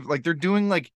they're not even like they're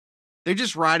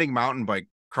just riding mountain bike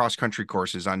cross country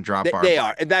courses on drop bars. They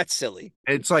are, and that's silly.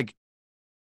 It's like,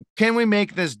 can we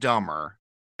make this dumber?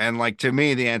 And like to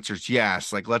me, the answer is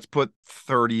yes. Like let's put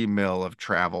 30 mil of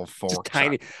travel forks.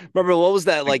 Tiny. Remember what was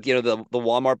that like? The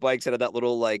Walmart bikes that had that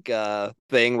little like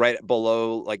thing right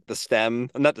below like the stem,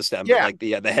 not the stem, but like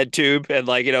the head tube, and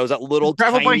like it was that little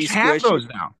gravel tiny bikes have those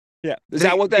now. Yeah. Is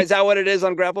that what it is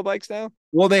on gravel bikes now?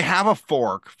 Well, they have a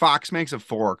fork. Fox makes a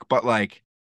fork, but like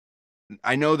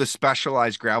I know the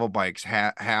specialized gravel bikes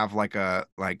have like I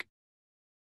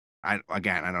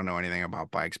don't know anything about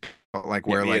bikes, but like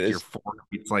where like your fork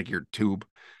it's like your tube.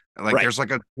 Like there's like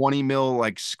a 20 mil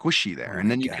like squishy there, and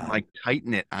then you can like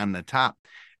tighten it on the top.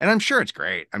 And I'm sure it's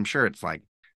great. I'm sure it's like,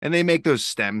 and they make those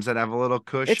stems that have a little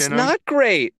cushion. It's not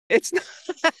great. It's not.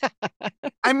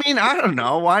 I mean, I don't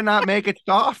know. Why not make it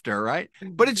softer, right?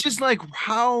 But it's just like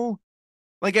how,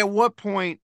 like at what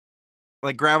point,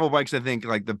 like gravel bikes, I think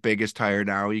like the biggest tire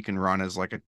now you can run is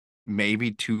like a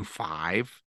maybe 2.5.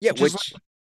 Yeah, which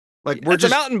we're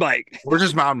just a mountain bike. We're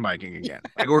just mountain biking again.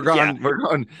 Like we're going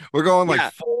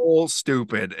like full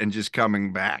stupid and just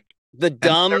coming back. The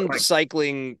dumb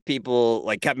cycling people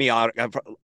like kept me out.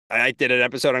 I did an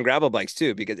episode on gravel bikes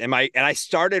too, because I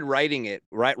started writing it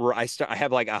right where I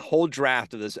have like a whole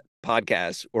draft of this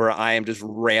podcast where I am just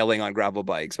railing on gravel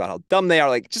bikes about how dumb they are.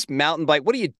 Like, just mountain bike.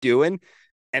 What are you doing?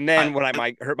 And then when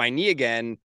I hurt my knee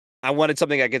again, I wanted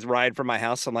something I could ride from my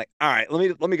house. So I'm like, all right,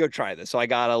 let me go try this. So I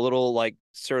got a little like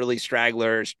surly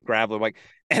straggler graveler bike,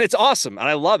 and it's awesome. And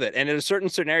I love it. And in certain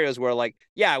scenarios where like,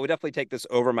 yeah, I would definitely take this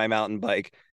over my mountain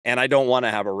bike, and I don't want to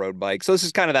have a road bike. So this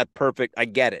is kind of that perfect. I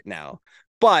get it now.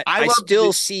 But I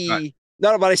still see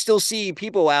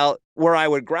people out where I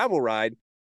would gravel ride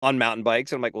on mountain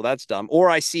bikes. And I'm like, well, that's dumb. Or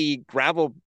I see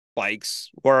gravel bikes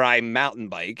where I mountain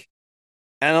bike.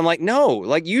 And I'm like, no,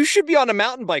 like you should be on a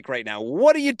mountain bike right now.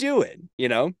 What are you doing?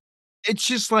 It's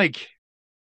just like,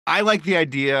 I like the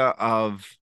idea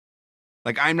of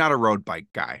like I'm not a road bike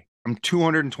guy. I'm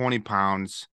 220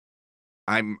 pounds.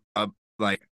 I'm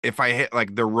like if I hit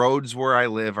like the roads where I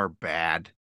live are bad.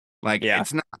 Like Yeah.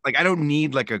 it's not like I don't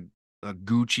need like a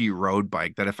Gucci road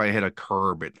bike that if I hit a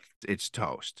curb it's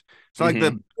toast. So like Hmm.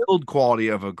 the build quality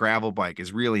of a gravel bike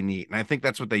is really neat. And I think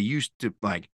that's what they used to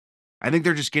like. I think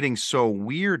they're just getting so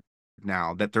weird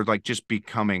now that they're like just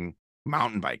becoming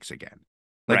mountain bikes again.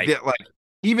 Like Right. that like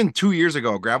even 2 years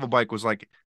ago, a gravel bike was like,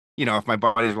 if my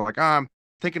buddies were like, I'm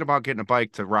thinking about getting a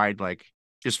bike to ride like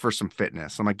just for some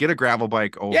fitness. I'm like, get a gravel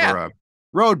bike over Yeah. a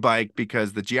road bike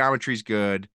because the geometry's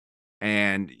good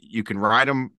and you can ride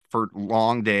them for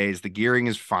long days. The gearing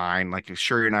is fine. Like,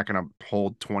 sure, you're not going to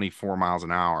hold 24 miles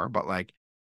an hour, but like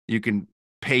you can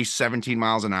pace 17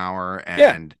 miles an hour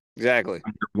Yeah. and Exactly.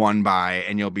 one by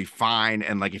and you'll be fine.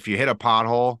 And like if you hit a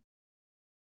pothole,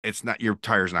 it's not your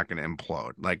tire's not going to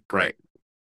implode. Like, Right. great.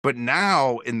 But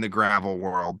now in the gravel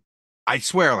world, I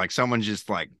swear, like someone's just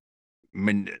like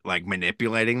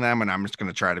manipulating them, and I'm just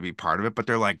gonna try to be part of it. But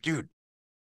they're like, dude,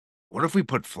 what if we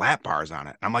put flat bars on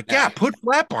it? And I'm like, yeah, Ah. put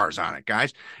flat bars on it,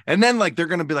 guys. And then like they're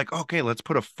gonna be like, okay, let's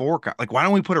put a fork on. Like, why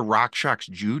don't we put a RockShox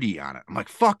Judy on it? I'm like,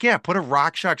 fuck yeah, put a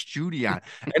RockShox Judy on it.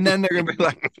 And then they're gonna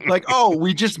be like, oh,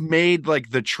 we just made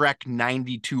like the Trek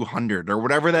 9200 or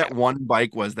whatever Yeah. that one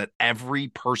bike was that every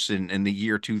person in the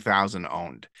year 2000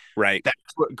 owned. Right. That's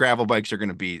what gravel bikes are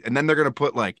gonna be. And then they're gonna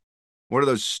put like what are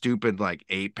those stupid like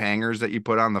eight hangers that you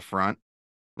put on the front?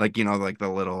 Like, like the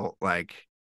little like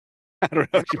I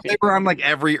don't know what you they mean. were on like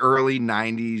every early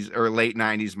 90s or late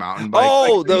 90s mountain bike.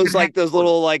 Like Oh, you those can have like those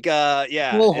little like yeah.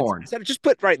 It's bullhorn. instead of just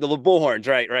put right the little bullhorns.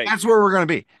 Right. Right. That's where we're gonna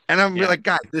be. And I'm Yeah. like,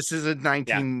 guys, this is a Yeah.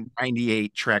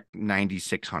 1998 Trek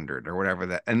 9600 or whatever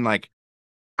that. And like,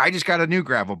 I just got a new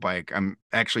gravel bike. I'm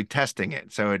actually testing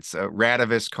it. So it's a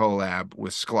Radivis collab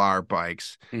with Sklar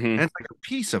bikes, Hmm. and it's like a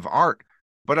piece of art.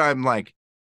 But I'm like,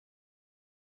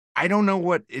 I don't know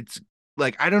what it's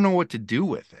like. I don't know what to do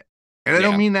with it. And I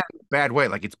don't Yeah. mean that in a bad way.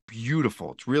 Like it's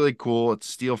beautiful. It's really cool. It's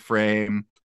steel frame.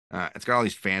 It's got all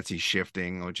these fancy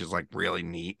shifting, which is like really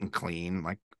neat and clean,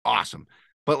 like awesome.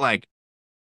 But like,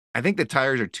 I think the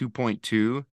tires are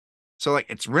 2.2. So like,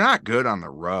 it's not good on the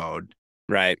road.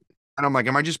 Right. And I'm like,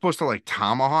 am I just supposed to like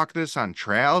tomahawk this on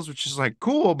trails? Which is like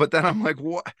cool. But then I'm like,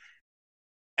 what?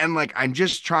 And like, I'm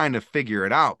just trying to figure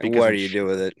it out because What do you do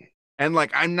with it? and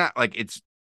like I'm not like it's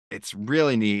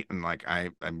really neat and like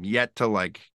I'm yet to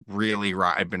like really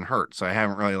ride. I've been hurt, so I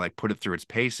haven't really like put it through its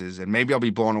paces, and maybe I'll be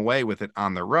blown away with it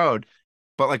on the road.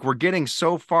 But like we're getting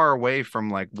so far away from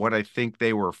like what I think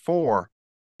they were for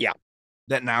Yeah.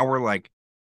 that now we're like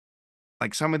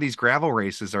some of these gravel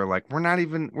races are like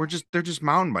they're just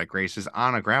mountain bike races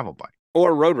on a gravel bike.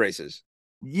 Or road races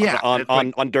on Yeah, on it's like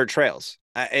on, on dirt trails.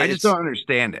 I just It's don't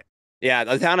understand it. yeah.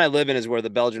 The town I live in is where the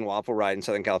Belgian waffle ride in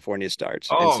Southern California starts,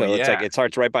 and Oh so it's like yeah, it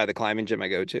starts right by the climbing gym I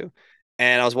go to.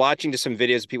 And I was watching just some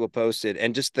videos people posted,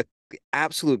 and just the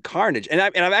absolute carnage.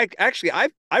 Actually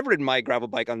I've ridden my gravel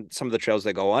bike on some of the trails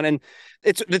they go on, and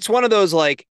it's one of those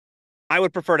like I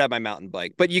would prefer to have my mountain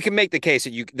bike, but you can make the case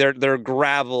that they're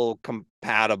gravel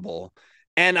compatible.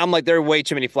 And I'm like, there are way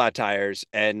too many flat tires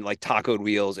and like tacoed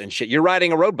wheels and shit. You're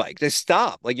riding a road bike. Just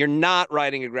stop. Like you're not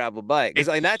riding a gravel bike. Because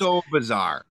like it's that's so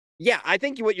bizarre. yeah, I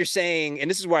think what you're saying, and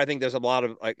this is where I think there's a lot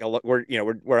of like we're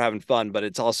we're having fun, but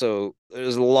it's also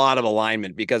there's a lot of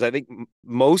alignment because I think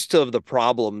most of the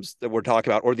problems that we're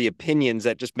talking about or the opinions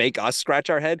that just make us scratch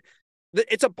our head,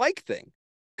 it's a bike thing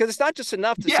because it's not just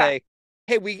enough to Yeah, say,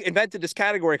 hey, we invented this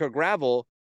category called gravel,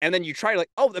 and then you try like,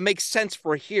 oh, that makes sense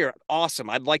for here. Awesome,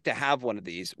 I'd like to have one of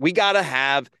these. We got to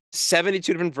have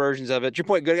 72 different versions of it. To your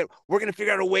point, we're going to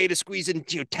figure out a way to squeeze in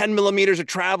 10 millimeters of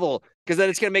travel because then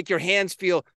it's going to make your hands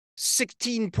feel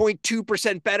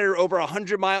 16.2% better over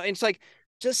 100 miles. It's like,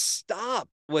 just stop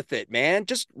with it, man.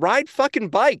 Just ride fucking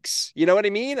bikes. You know what I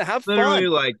mean? Have literally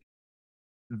fun. like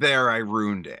there I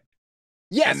ruined it.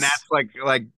 And Yes. that's like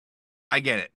I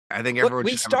get it. I think Look, everyone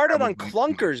we should have a started gravel on bike.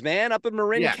 clunkers, man, up in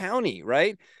Marin Yeah, County,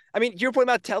 right? I mean, you're point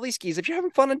about telly skis. If you're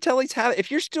having fun on tellies, if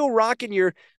you're still rocking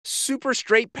your super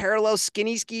straight parallel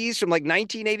skinny skis from like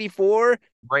 1984,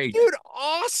 great. dude,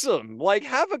 awesome. Like,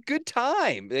 have a good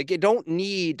time. Like, you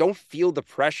don't feel the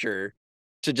pressure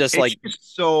to just It's like,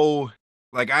 just so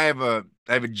like I have a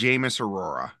Jameis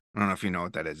Aurora. I don't know if you know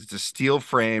what that is. It's a steel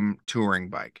frame touring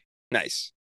bike.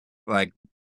 nice. Like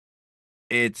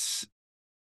it's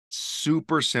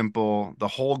super simple. The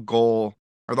whole goal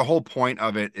or the whole point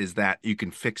of it is that you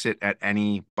can fix it at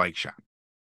any bike shop.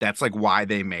 That's like why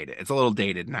they made it. It's a little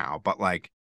dated now, but like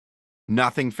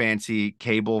nothing fancy,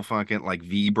 cable fucking like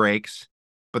V brakes.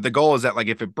 But the goal is that like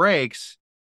if it breaks,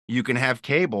 you can have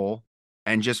cable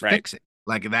and just Right. fix it.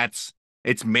 Like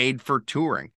it's made for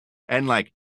touring. And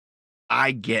like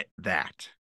I get that.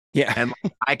 Yeah. And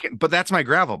I can, but that's my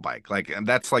gravel bike. Like, and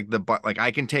that's like but like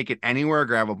I can take it anywhere a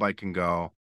gravel bike can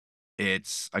go.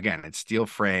 It's again, it's steel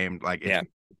framed, like Yeah.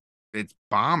 it's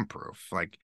bomb proof.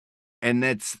 Like, and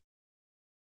it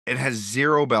has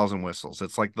zero bells and whistles.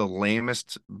 It's like the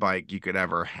lamest bike you could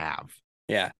ever have.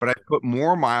 Yeah. But I put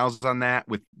more miles on that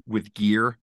with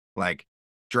gear, like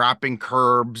dropping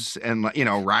curbs and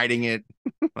riding it.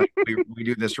 Like we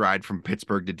do this ride from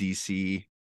Pittsburgh to DC,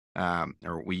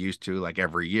 or we used to, like,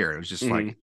 every year. It was just Hmm.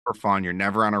 like for fun. You're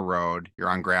never on a road. You're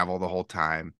on gravel the whole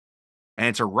time, and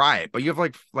it's a riot. But you have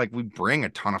like we bring a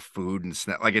ton of food and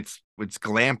snack. Like it's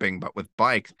glamping, but with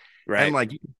bikes, and Right.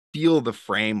 like you feel the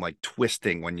frame like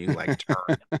twisting when you like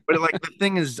turn. But like the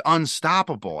thing is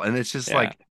unstoppable, and it's just Yeah.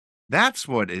 like that's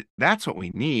what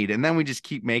we need. And then we just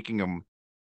keep making them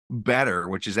better,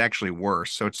 which is actually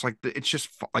worse. So it's like it's just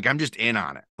like I'm just in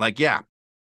on it. Like, yeah,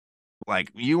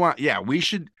 like you want, yeah, we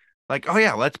should, like, oh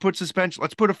yeah, let's put suspension,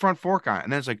 let's put a front fork on it.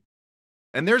 And then it's like,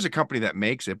 and there's a company that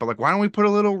makes it, but like, why don't we put a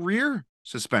little rear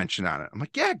suspension on it? I'm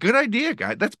like, yeah, good idea,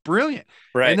 guy. That's brilliant.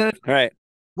 And Right. then Right.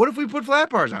 what if we put flat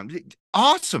bars on?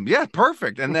 Awesome. Yeah,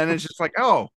 perfect. And then it's just like,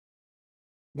 oh,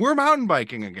 we're mountain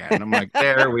biking again. And I'm like,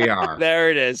 there we are. There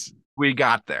it is. We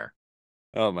got there.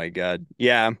 Oh my God.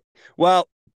 Yeah. Well,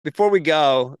 before we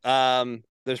go,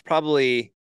 there's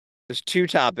two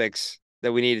topics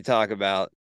that we need to talk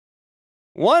about.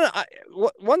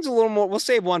 One's a little more, we'll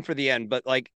save one for the end, but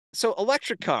like, so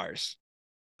electric cars.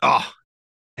 Oh,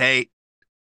 hey,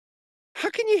 How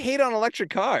can you hate on electric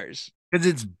cars? because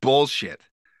it's bullshit.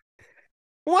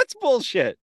 What's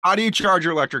bullshit? How do you charge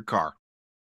your electric car?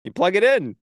 You plug it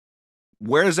in.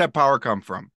 Where does that power come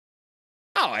from?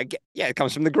 Oh, I get, yeah, it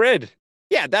comes from the grid.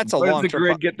 Yeah, that's a Where does the long-term.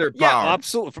 grid get their Yeah, power?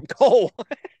 absolutely, from coal.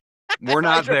 We're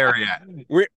not there yet.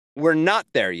 We're not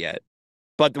there yet.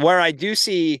 But where I do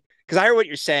see, because I hear what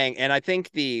you're saying, and I think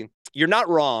you're not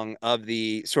wrong of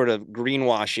the sort of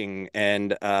greenwashing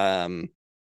and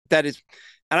that is,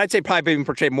 and I'd say probably being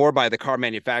portrayed more by the car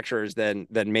manufacturers than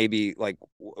maybe like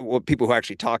what people who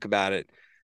actually talk about it,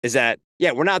 is that,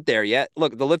 yeah, we're not there yet.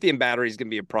 Look, the lithium battery is going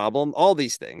to be a problem, all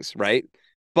these things, right?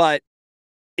 But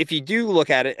if you do look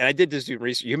at it, and I did just do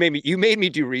research, you made me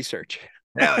do research.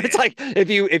 Hell It's yeah. like if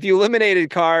you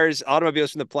eliminated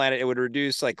automobiles from the planet, it would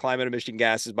reduce like climate emission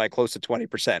gases by close to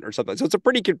 20% or something. So it's a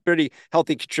pretty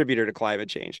healthy contributor to climate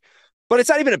change. But it's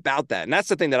not even about that. And that's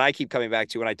the thing that I keep coming back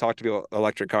to when I talk to people about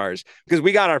electric cars, because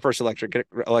we got our first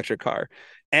electric car.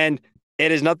 And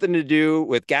it has nothing to do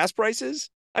with gas prices.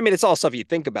 I mean, it's all stuff you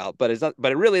think about, but it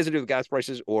really hasn't to do with gas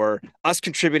prices or us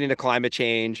contributing to climate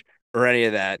change or any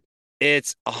of that.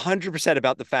 It's 100%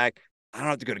 about the fact I don't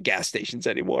have to go to gas stations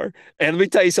anymore. And let me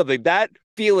tell you something, that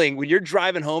feeling when you're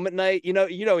driving home at night, when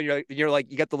you're like,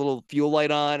 you got the little fuel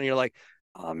light on and you're like,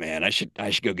 oh man, I should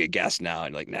go get gas now.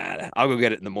 And like, nah, I'll go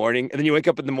get it in the morning. And then you wake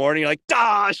up in the morning, you're like,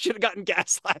 I should have gotten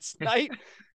gas last night.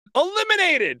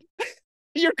 Eliminated.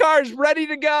 Your car's ready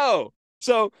to go.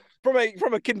 So from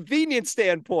a convenience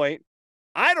standpoint,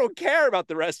 I don't care about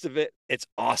the rest of it. It's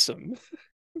awesome.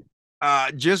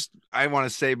 Just I want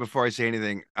to say before I say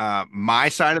anything, my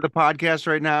side of the podcast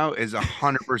right now is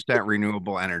 100%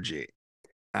 renewable energy.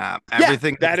 Yeah,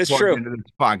 Everything that that's is plugged true. into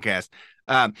this podcast.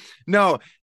 No,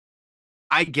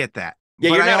 I get that,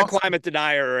 Yeah, but you're I not a also, climate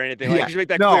denier or anything. Like, yeah, you should make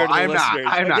that no, clear to the I'm not.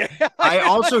 listeners. I'm Like, not. yeah, I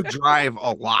also drive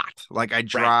a lot. Like I right.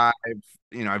 drive,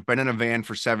 I've been in a van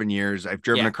for 7 years. I've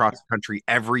driven Yeah. across the country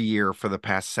every year for the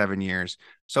past 7 years.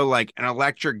 So like an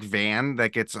electric van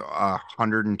that gets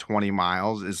 120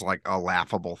 miles is like a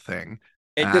laughable thing.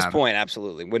 At this Um, point,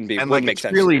 absolutely and wouldn't like make it's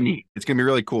sense to really do. neat. It's gonna be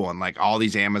really cool. And like all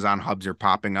these Amazon hubs are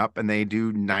popping up and they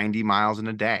do 90 miles in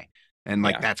a day. And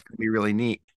like Yeah. that's gonna be really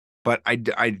neat. But I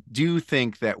do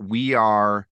think that we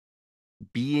are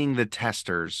being the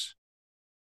testers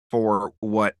for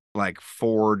what like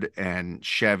Ford and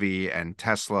Chevy and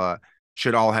Tesla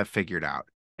should all have figured out.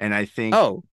 And I think,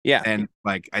 Oh, yeah. and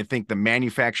like I think the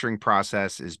manufacturing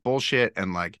process is bullshit.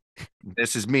 And like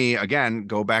this is me again,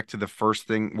 go back to the first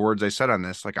words I said on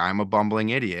this, like I'm a bumbling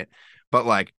idiot. But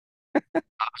like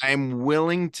I'm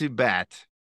willing to bet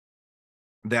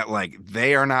that like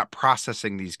they are not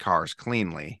processing these cars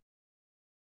cleanly.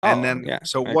 And Oh, then yeah.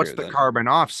 so I agree what's with the that. carbon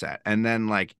offset? And then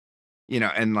like,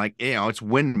 and like, it's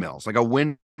windmills. Like a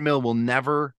windmill will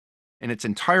never in its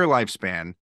entire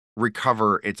lifespan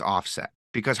recover its offset,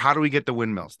 because how do we get the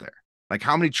windmills there? Like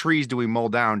how many trees do we mow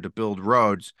down to build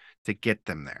roads to get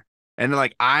them there? And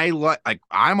like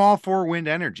I'm all for wind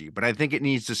energy, but I think it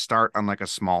needs to start on like a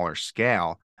smaller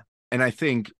scale. And I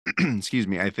think excuse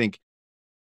me, I think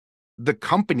the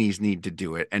companies need to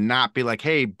do it and not be like,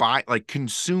 hey, buy, like,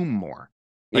 consume more.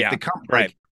 Like Yeah, right.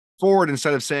 like Ford,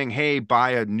 instead of saying, hey,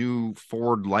 buy a new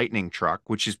Ford Lightning truck,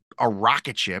 which is a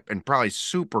rocket ship and probably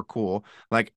super cool.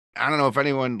 Like, I don't know if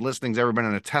anyone listening's ever been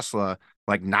in a Tesla,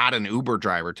 like not an Uber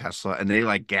driver Tesla, and they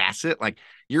like gas it. Like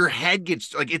your head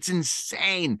gets like, it's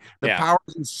insane. The Yeah. power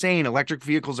is insane. Electric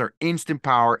vehicles are instant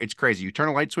power. It's crazy. You turn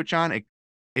a light switch on,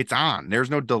 it's on. There's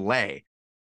no delay.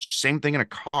 Same thing in a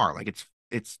car. Like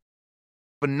it's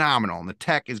phenomenal. And the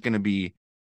tech is going to be,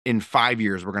 in 5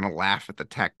 years, we're going to laugh at the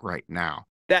tech right now.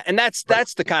 But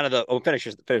That's the kind of the finish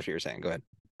what you're saying. Go ahead.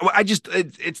 well,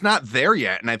 it's not there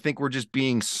yet. And I think we're just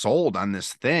being sold on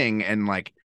this thing and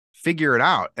like figure it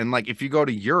out. And like, if you go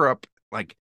to Europe,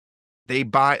 like they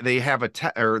have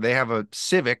they have a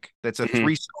Civic that's a Mhm.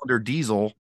 3-cylinder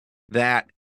diesel that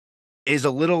is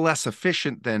a little less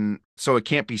efficient than, so it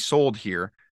can't be sold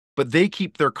here, but they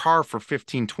keep their car for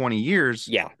 15, 20 years.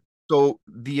 Yeah. So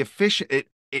the efficient,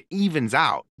 it evens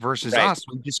out versus Right. us.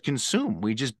 We just consume,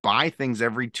 we just buy things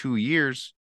every 2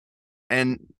 years,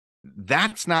 and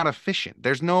that's not efficient.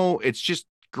 There's no, it's just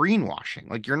greenwashing.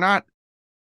 Like you're not,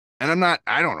 and I'm not,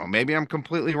 I don't know, maybe I'm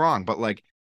completely wrong, but like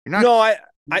you're not, No,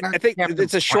 you're not I think Captain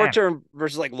it's a short Planet. term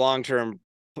versus like long term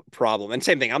problem. And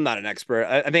same thing. I'm not an expert.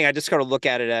 I think I just kind of look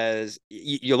at it as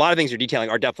a lot of things you're detailing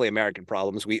are definitely American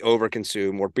problems. We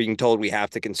overconsume. We're being told we have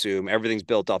to consume. Everything's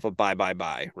built off of buy,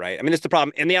 right? I mean, it's the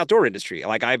problem in the outdoor industry.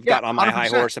 Like I've Yeah, got on my high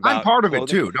 100%. horse I'm about part of it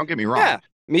clothing. too. Don't get me wrong. Yeah,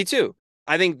 me too.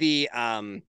 I think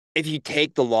if you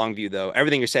take the long view though,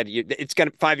 everything you said, it's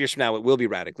gonna 5 years from now, it will be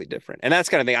radically different. And that's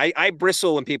kind of thing. I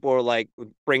bristle when people are like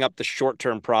bring up the short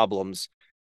term problems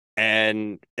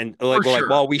and For like we're like, sure.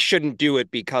 well, we shouldn't do it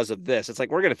because of this. It's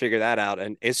like we're gonna figure that out.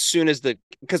 And as soon as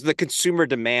because the consumer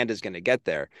demand is gonna get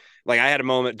there. Like I had a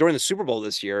moment during the Super Bowl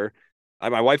this year.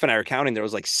 My wife and I are counting. There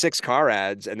was like 6 car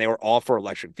ads, and they were all for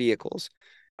electric vehicles.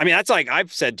 I mean, that's like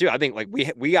I've said too. I think like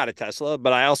we got a Tesla,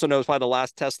 but I also know it's probably the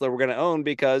last Tesla we're gonna own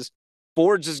because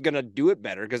Ford's is gonna do it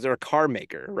better because they're a car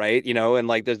maker, right? You know, and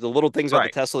like there's the little things about the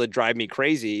Right. Tesla that drive me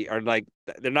crazy are like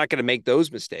they're not gonna make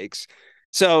those mistakes.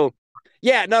 So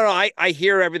yeah, no, I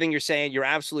hear everything you're saying. You're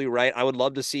absolutely right. I would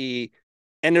love to see,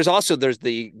 and there's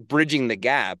the bridging the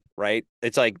gap, right?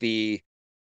 It's like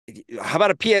how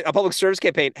about a public service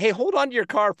campaign? Hey, hold on to your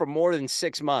car for more than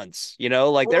 6 months. You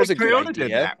know, like Well, there's a good Toyota did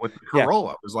idea. that with the Yeah,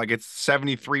 Corolla. It was like it's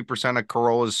 73% of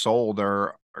Corollas sold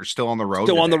are still on the road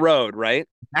still on today. the road, right?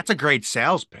 That's a great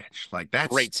sales pitch. Like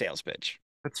Great sales pitch.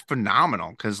 that's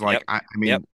phenomenal. Cause like Yep, I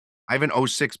yep, mean, I have an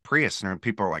 '06 Prius and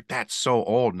people are like, that's so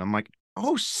old. And I'm like,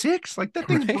 '06? Like that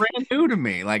thing's right. brand new to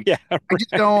me. Like Yeah, I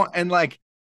just right. don't, and like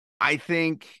I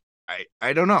think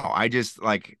I don't know. I just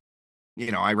like,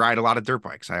 I ride a lot of dirt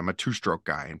bikes. I'm a two-stroke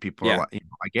guy, and people are Yeah, like,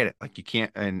 I get it. Like you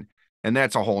can't, and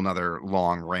that's a whole nother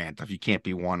long rant of you can't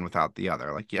be one without the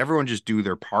other. Like everyone just do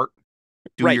their part,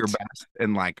 do your right. best,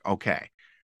 and like, okay.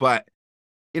 But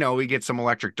we get some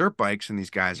electric dirt bikes, and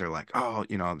these guys are like, oh,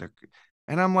 they're,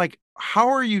 and I'm like, how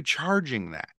are you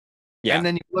charging that? Yeah, And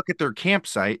then you look at their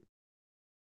campsite,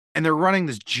 and they're running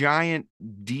this giant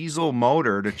diesel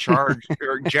motor to charge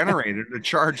or generator to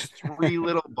charge 3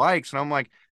 little bikes. And I'm like,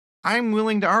 I'm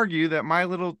willing to argue that my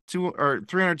little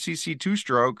 300cc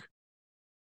two-stroke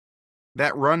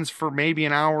that runs for maybe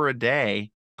an hour a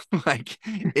day, like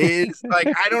is like,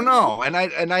 I don't know. And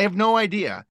I have no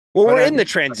idea. well, But we're I'm in the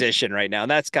transition right now,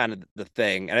 and that's kind of the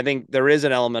thing. And I think there is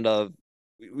an element of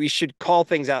we should call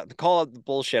things out, call out the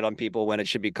bullshit on people when it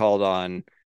should be called on.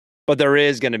 But there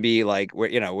is going to be like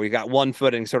where we got one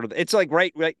foot in sort of it's like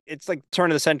right it's like turn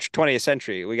of the century 20th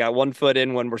century. We got one foot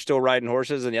in when we're still riding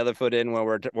horses and the other foot in when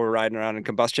we're riding around in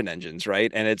combustion engines,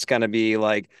 right? And it's going to be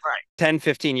like right.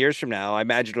 10-15 years from now, I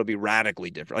imagine it'll be radically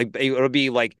different. Like it'll be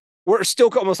like we're still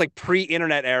almost like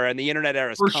pre-internet era and the internet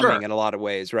era is For coming sure. in a lot of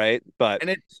ways, right? But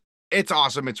And it's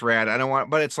awesome. It's rad. I don't want,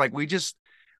 but it's like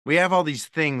we have all these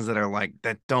things that are like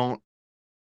that don't,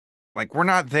 like, we're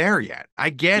not there yet. I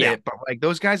get yeah. it, but like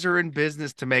those guys are in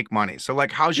business to make money. So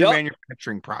like, how's your Yep.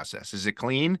 manufacturing process? Is it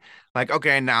clean? Like,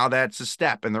 okay, now that's a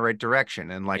step in the right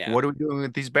direction. And like, Yeah. what are we doing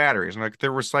with these batteries? And like, they're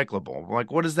recyclable.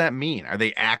 Like, what does that mean? Are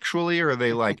they actually, or are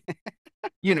they like,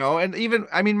 and even,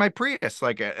 I mean, my Prius,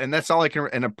 like, and that's all I can,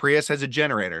 and a Prius has a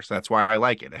generator. So that's why I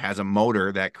like it. It has a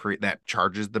motor that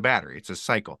charges the battery. It's a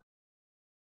cycle.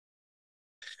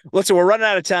 Listen, we're running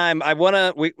out of time. I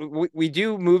wanna we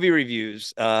do movie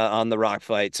reviews on the Rock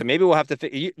Fight, so maybe we'll have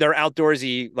to. They're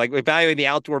outdoorsy, like evaluating the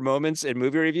outdoor moments in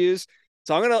movie reviews.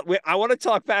 So I want to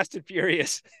talk Fast and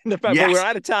Furious, but we're Yes.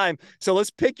 out of time. So let's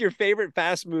pick your favorite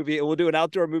Fast movie, and we'll do an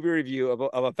outdoor movie review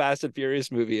of a Fast and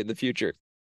Furious movie in the future.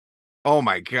 Oh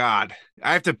my God.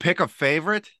 I have to pick a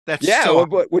favorite? That's Yeah, so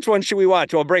which one should we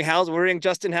watch? We'll bring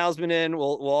Justin Hausman in.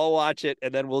 We'll all watch it,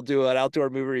 and then we'll do an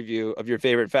outdoor movie review of your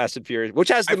favorite Fast and Furious. Which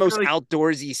has I the feel most like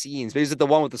outdoorsy scenes? Is it the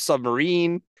one with the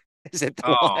submarine? Is it the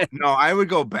oh one? no, I would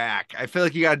go back. I feel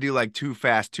like you gotta do like Too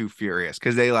Fast, Too Furious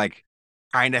because they like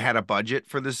kind of had a budget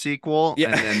for the sequel Yeah.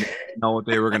 and then they didn't know what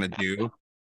they were gonna do.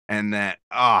 And that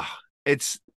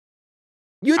it's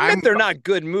You admit I'm they're not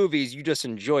good movies, you just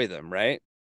enjoy them, right?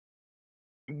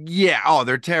 yeah, oh,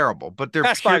 they're terrible, but they're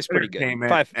Fast pure Five's pretty good.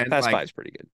 entertainment. And Fast like Five's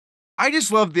pretty good. I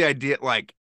just love the idea,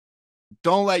 like,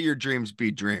 don't let your dreams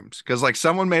be dreams. Cause like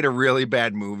someone made a really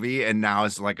bad movie and now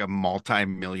is like a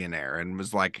multi-millionaire and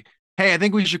was like, hey, I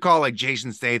think we should call like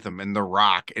Jason Statham and The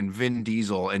Rock and Vin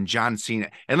Diesel and John Cena.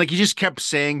 And like he just kept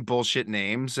saying bullshit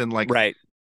names and like Right.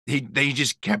 they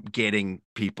just kept getting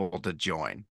people to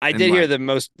join. I And did hear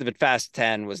like the Fast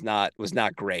 10 was not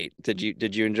great. Did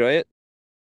you enjoy it?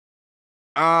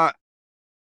 uh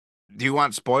do you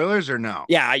want spoilers or no?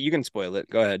 Yeah, you can spoil it.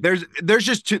 Go ahead. There's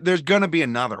just there's gonna be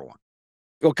another one.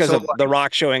 Well, because So of The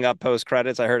Rock showing up post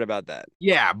credits, I heard about that.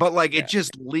 yeah, but like it Yeah.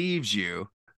 just leaves you.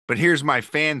 But here's my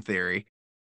fan theory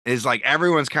is like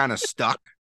everyone's kind of stuck.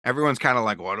 Everyone's kind of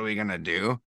like, what are we gonna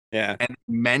do? Yeah. And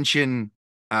mention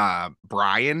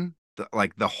Brian,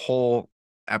 like the whole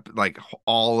like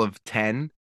all of 10.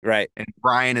 Right. And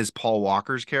Brian is Paul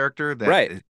Walker's character that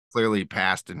Right. is clearly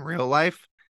passed in real life,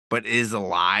 but is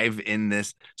alive in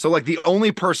this. So like the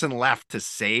only person left to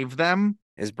save them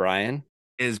Is Brian.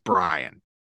 is Brian.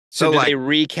 So So did like they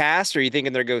recast, or are you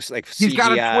thinking they're going like he's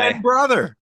got a CGI? twin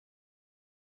brother.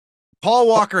 Paul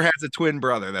Walker has a twin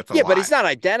brother that's Yeah, alive. but he's not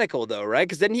identical though, right?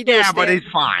 Because then he do a Yeah, but stand-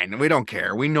 he's fine. We don't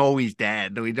care. We know he's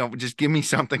dead. We don't just give me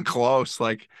something close.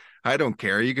 Like, I don't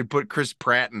care. You could put Chris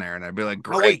Pratt in there and I'd be like,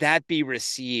 How would great. that be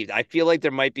received? I feel like there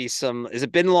might be some. Has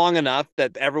it been long enough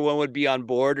that everyone would be on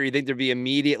board, or you think there'd be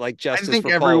immediate like I justice think for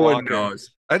Paul everyone Walker? knows.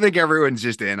 I think everyone's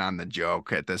just in on the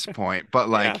joke at this point. But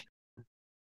like, Yeah.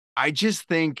 I just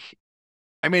think,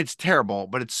 I mean, it's terrible,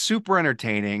 but it's super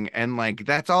entertaining. And like,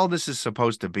 that's all this is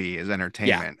supposed to be is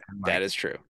entertainment. And like, That is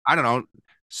true. I don't know.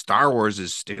 Star Wars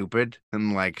is stupid.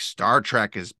 And like, Star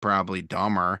Trek is probably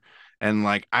dumber. And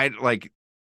like, I like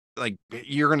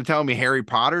you're gonna tell me Harry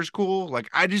Potter's cool? Like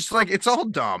I just like it's all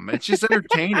dumb. It's just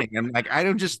entertaining. And like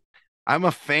I'm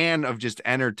a fan of just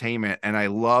entertainment and I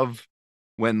love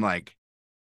when like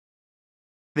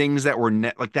things that were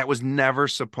like that was never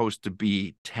supposed to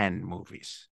be 10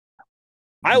 movies.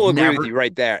 I will agree Never. with you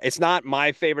right there. It's not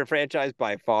my favorite franchise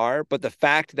by far, but the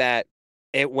fact that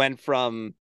it went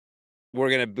from we're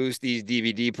gonna boost these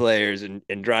DVD players and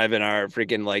drive in our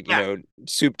freaking like you know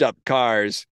souped up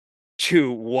cars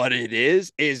to what it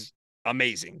is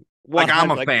amazing. Like I'm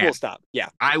a like, fan. Full stop. Yeah.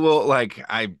 I will like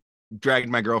I dragged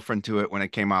my girlfriend to it when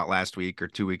it came out last week or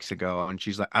 2 weeks ago, and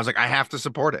she's like, I was like, I have to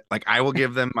support it. Like I will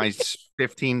give them my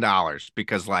 $15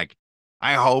 because like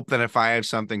I hope that if I have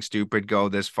something stupid go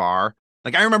this far.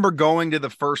 Like I remember going to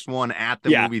the first one at the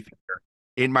movie theater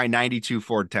in my 92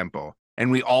 Ford Tempo. And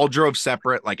we all drove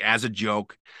separate, like as a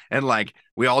joke. And like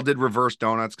we all did reverse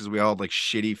donuts because we all had like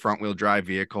shitty front wheel drive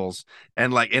vehicles.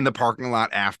 And like in the parking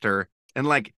lot after. And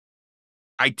like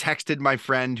I texted my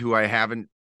friend who I haven't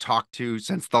talked to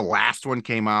since the last one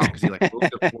came out because he like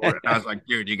moved to Florida. And I was like,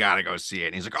 dude, you gotta go see it.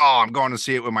 And he's like, oh, I'm going to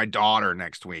see it with my daughter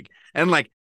next week. And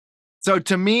like, so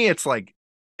to me, it's like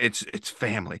it's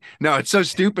family. No, it's so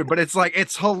stupid, but it's like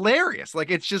it's hilarious. Like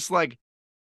it's just like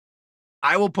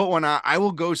I will put one out. I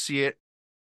will go see it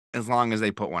as long as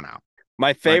they put one out.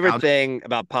 My favorite thing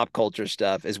about pop culture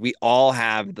stuff is we all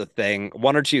have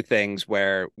one or two things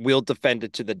where we'll defend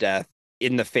it to the death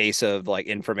in the face of like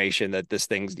information that this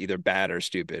thing's either bad or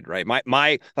stupid, right?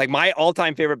 My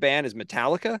all-time favorite band is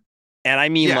Metallica. And I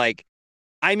mean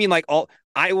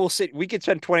I will sit, we could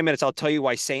spend 20 minutes. I'll tell you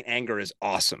why Saint Anger is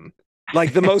awesome.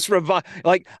 Like the most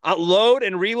like load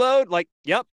and reload. Like,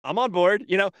 yep, I'm on board,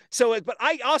 you know? So, but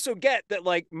I also get that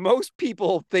like most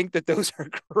people think that those are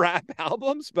crap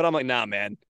albums, but I'm like, nah,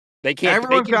 man, they can't.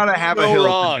 Everyone's got to have a hill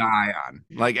wrong. to die on.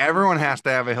 Like everyone has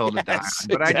to have a hill to die on.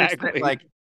 But exactly. I just like,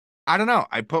 I don't know.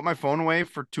 I put my phone away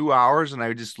for 2 hours and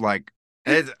I just like,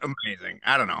 it's amazing.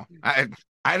 I don't know.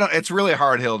 I don't, it's really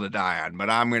hard hill to die on, but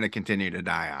I'm going to continue to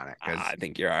die on it. I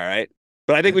think you're all right.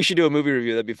 But I think we should do a movie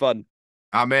review. That'd be fun.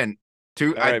 I'm in.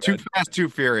 Too right, Fast, Too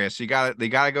Furious. They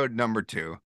gotta go number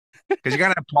 2. Because you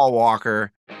gotta have Paul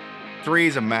Walker. 3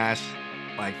 is a mess.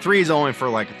 Like 3 is only for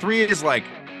like 3 is like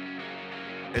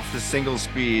it's the single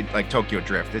speed like Tokyo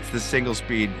Drift. It's the single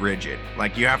speed rigid.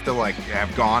 Like you have to like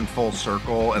have gone full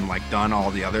circle and like done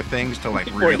all the other things to like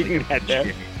Before you really can get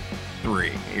there.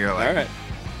 3. You're like all right.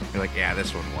 You're like, yeah,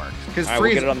 this one works. Because All right, we'll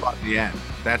three get is it on the end.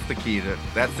 That's the key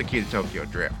to Tokyo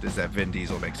Drift, is that Vin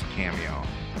Diesel makes a cameo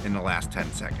in the last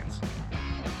 10 seconds.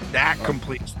 That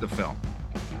completes the film.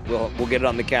 We'll get it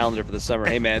on the calendar for the summer.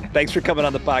 Hey, man, thanks for coming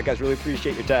on the podcast. Really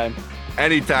appreciate your time.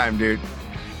 Anytime, dude.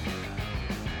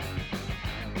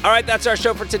 All right, that's our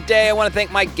show for today. I want to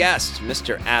thank my guest,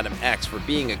 Mr. Adam X, for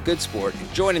being a good sport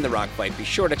and joining the Rock Fight. Be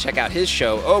sure to check out his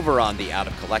show over on the Out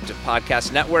of Collective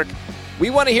Podcast Network. We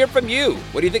want to hear from you.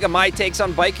 What do you think of my takes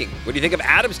on biking? What do you think of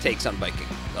Adam's takes on biking?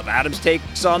 Of Adam's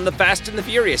takes on the Fast and the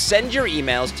Furious? Send your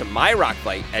emails to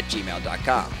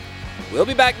myrockfight@gmail.com. We'll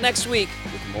be back next week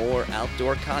with more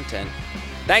outdoor content.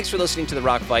 Thanks for listening to The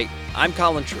Rock Fight. I'm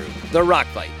Colin True. The Rock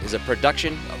Fight is a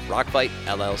production of Rock Fight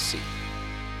LLC.